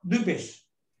দুই পেশ,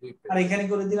 আর এখানে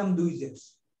করে দিলাম দুই জের।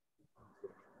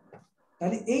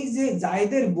 তাহলে এই যে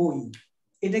জায়েদের বই,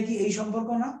 এটা কি এই সম্পর্ক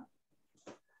না?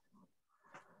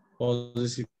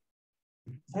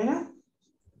 তাই না?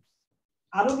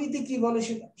 আরবিতে কি বলে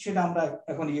সেটা আমরা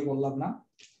এখন ইয়ে করলাম না।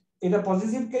 এটা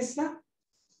পজিটিভ কেস না?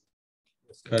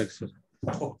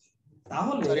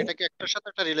 তাহলে স্যার এটা কি একটার সাথে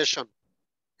একটা রিলেশন?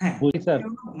 হ্যাঁ,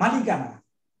 মালিকানা,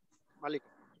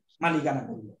 মালিকানা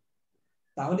করলো।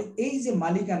 তাহলে এই যে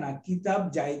মালিকানা, কিতাব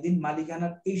জাইদিন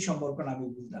মালিকানার এই সম্পর্কটা আমি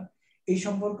বুঝলাম। এই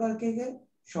সম্পর্ককে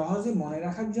সহজে মনে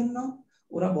রাখার জন্য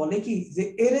ওরা বলে কি যে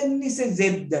এর নিচে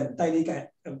জেদ দেন, তাইলে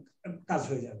কাজ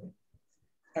হয়ে যাবে।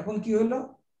 এখন কি হলো?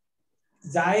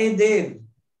 জায়েদের,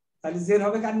 তাহলে জের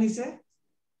হবে কার নিচে?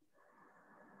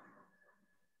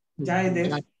 জায়েদের,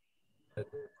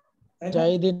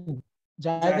 জায়েদিন,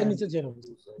 জায়েদের নিচে জের হবে,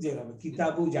 জের হবে,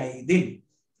 কিতাবু জাইদিন।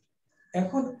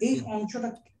 এখন এই অংশটা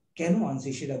কেন আনছি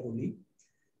সেটা বলি।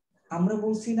 আমরা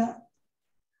বলছি না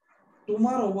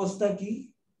তোমার অবস্থা কি,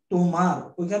 তোমার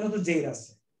ওইখানে তো জের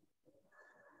আছে,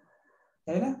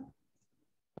 তাই না?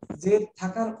 জের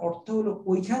থাকার অর্থ হলো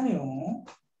ওইখানেও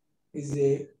এই যে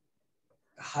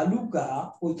হালুকা,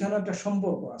 ওইখানে একটা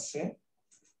সম্পর্ক আছে,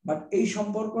 বাট এই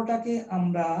সম্পর্কটাকে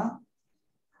আমরা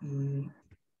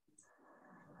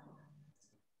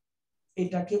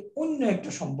এটাকে অন্য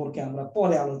একটা সম্পর্কে আমরা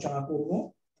পরে আলোচনা করব।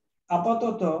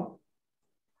 আপাতত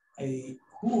এই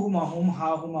হু হুমা হুম, হা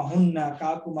হুমা হুন্না, কা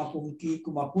কুমা কুম, কি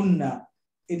কুমা কুন্না,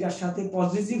 এটার সাথে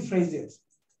পজিটিভ ফ্রেজের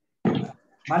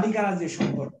মালিকানা যে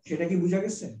সম্পর্ক, সেটা কি বোঝা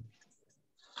গেছে?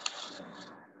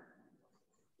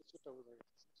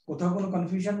 কোথাও কোনো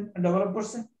কনফিউশন ডেভেলপ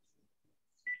করছে?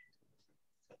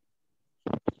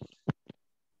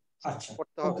 আচ্ছা,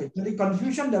 ওকে, যদি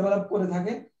কনফিউশন ডেভেলপ করে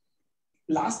থাকে,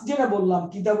 লাস্ট যেটা বললাম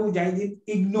কিতাবু জাইদিন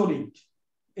ইগনোর ইট,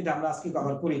 এটা আমরা আজকে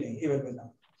কভার করি নাই, এবার পেলাম।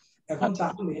 এখন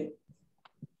তাহলে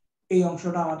এই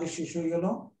অংশটা আমাদের শেষ হয়ে গেল।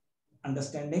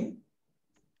 আন্ডারস্ট্যান্ডিং।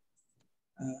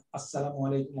 আসসালামু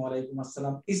আলাইকুম। ওয়ালাইকুম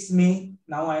আসসালাম। ইসমি,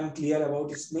 now I am clear about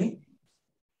ইসমি।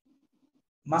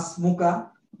 মাসমুকা,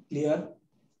 clear.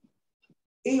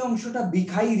 এই অংশটা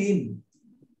বিখাইরিন,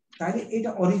 তাহলে এটা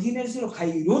অরিজিনাল ছিল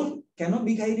খাইরুন, কেন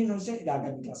বিখাইরিন হয়েছে এটা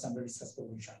আগামী ক্লাসে আমরা ডিসকাস করব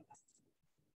ইনশাআল্লাহ।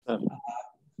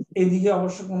 এইদিকে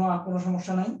অবশ্য কোনো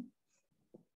সমস্যা নাই।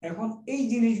 এখন এই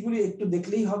জিনিসগুলি একটু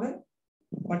দেখলেই হবে,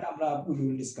 বাট আমরা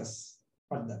উইল ডিসকাস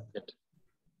ফার্দার।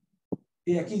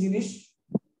 এই একই জিনিস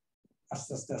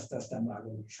আস্তে আস্তে আস্তে আস্তে আমরা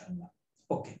আগাবো ইনশাআল্লাহ।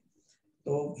 ওকে,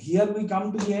 তো here we come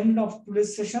to the end of today's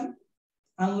session,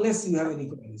 unless you have any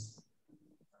queries.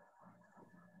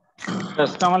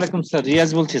 আসসালামু আলাইকুম স্যার, রিয়াজ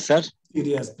বলছি স্যার।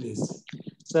 রিয়াজ প্লিজ।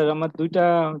 স্যার আমার দুইটা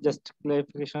জাস্ট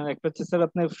ক্লারিফিকেশন। একটা হচ্ছে স্যার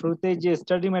আপনি শুরুতেই যে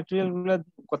স্টাডি ম্যাটেরিয়াল গুলো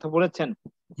কথা বলেছেন,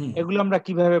 এগুলো আমরা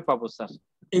কিভাবে পাবো স্যার?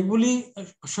 এগুলি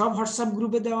সব হোয়াটসঅ্যাপ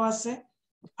গ্রুপে দেওয়া আছে,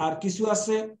 আর কিছু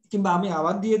আছে কিংবা আমি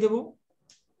আবার দিয়ে দেব।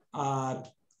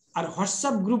 আর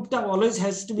হোয়াটসঅ্যাপ গ্রুপটা always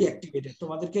has to B activated.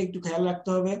 তোমাদেরকে একটু খেয়াল রাখতে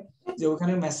হবে যে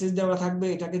ওখানে মেসেজ দেওয়া থাকবে,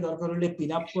 এটাকে দরকার হলে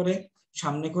পিন আপ করে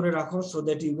সামনে করে রাখো, so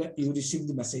that you receive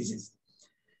the messages.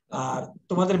 আর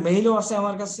তোমাদের মেইলও আছে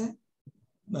আমার কাছে,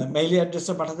 মেইল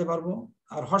অ্যাড্রেসে পাঠাতে পারবো।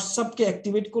 আর হোয়াটসঅ্যাপকে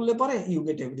অ্যাক্টিভেট করলে পরে ইউ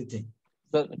গেট এভরিথিং।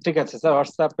 ঠিক আছে স্যার,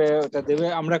 হোয়াটসঅ্যাপে ওটা দেবে।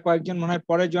 আমরা কয়েকজন মনে হয়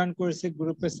পরে জয়েন করেছি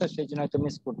গ্রুপে স্যার, সেই জন্য হয়তো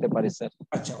মিস করতে পারি স্যার।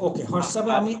 আচ্ছা, ওকে,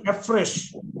 হোয়াটসঅ্যাপে আমি fresh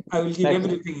I will give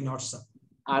everything in WhatsApp.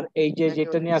 আর এই যে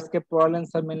যেটা নিয়ে আজকে পড়ালেন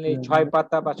স্যার, মেইনলি 6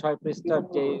 পাতা বা 6 পৃষ্ঠার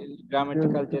যে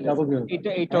গ্রামাটিক্যাল যে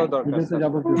এটাও দরকার স্যার।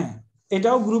 হ্যাঁ,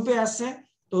 এটাও গ্রুপে আছে।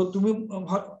 তো তুমি,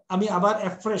 আমি আবার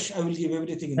fresh I will give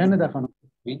everything in দেখানো।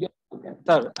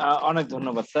 স্যার অনেক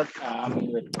ধন্যবাদ স্যার। আমি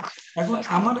এখন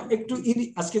আমার একটু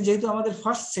আজকে যেহেতু আমাদের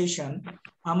ফার্স্ট সেশন,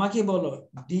 আমাকে বলো,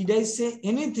 ডিড আই সে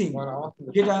এনিথিং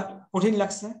যেটা কঠিন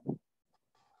লাগছে?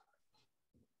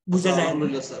 বুঝা যায়?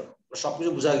 আলহামদুলিল্লাহ স্যার,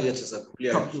 সবকিছু বোঝা গিয়েছে স্যার,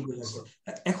 ক্লিয়ার।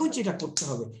 এখন যেটা করতে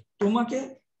হবে তোমাকে,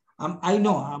 আই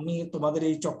নো আমি তোমাদের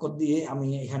এই চক্কর দিয়ে আমি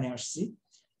এখানে আসছি,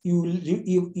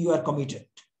 ইউ আর কমিটেড।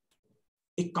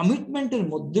 এই কমিটমেন্টের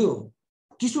মধ্যেও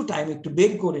কিছু টাইম একটু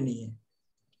বের করে নিয়ে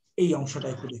এই অংশটা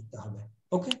একটু দেখতে হবে।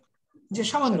 ওকে, যে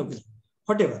সামান্য কিছু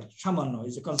হোয়াটএভার সামান্য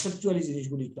এই যে কনসেপচুয়ালি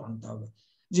জিনিসগুলো একটু আনতে হবে।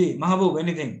 জি মাহবুব,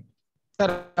 এনিথিং?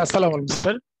 স্যার আসসালামু আলাইকুম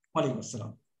স্যার। ওয়ালাইকুম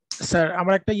আসসালাম। স্যার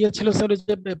আমার একটা ইয়ে ছিল স্যার,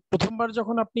 যে প্রথমবার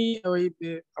যখন আপনি ওই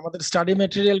আমাদের স্টাডি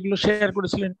ম্যাটেরিয়াল গুলো শেয়ার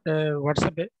করেছিলেন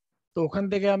হোয়াটসঅ্যাপে, তো ওখান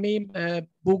থেকে আমি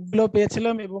বুকগুলো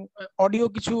পেয়েছিলাম এবং অডিও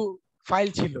কিছু ফাইল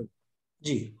ছিল।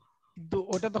 জি। কিন্তু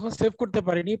ওটা তখন সেভ করতে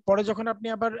পারিনি। পরে যখন আপনি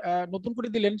আবার নতুন করে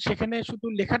দিলেন, সেখানে শুধু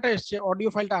লেখাটা এসেছে, অডিও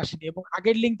ফাইলটা আসেনি এবং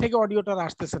আগের লিংক থেকে অডিওটা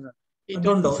আসতেছে না।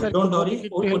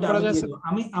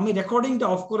 আমি রেকর্ডিংটা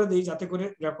অফ করে দেই যাতে করে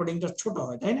রেকর্ডিংটা ছোট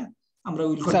হয়, তাই না? আমরা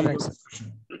উইল কন্টিনিউ।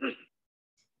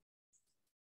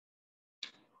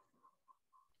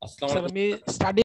 স্যার আমি স্টাডি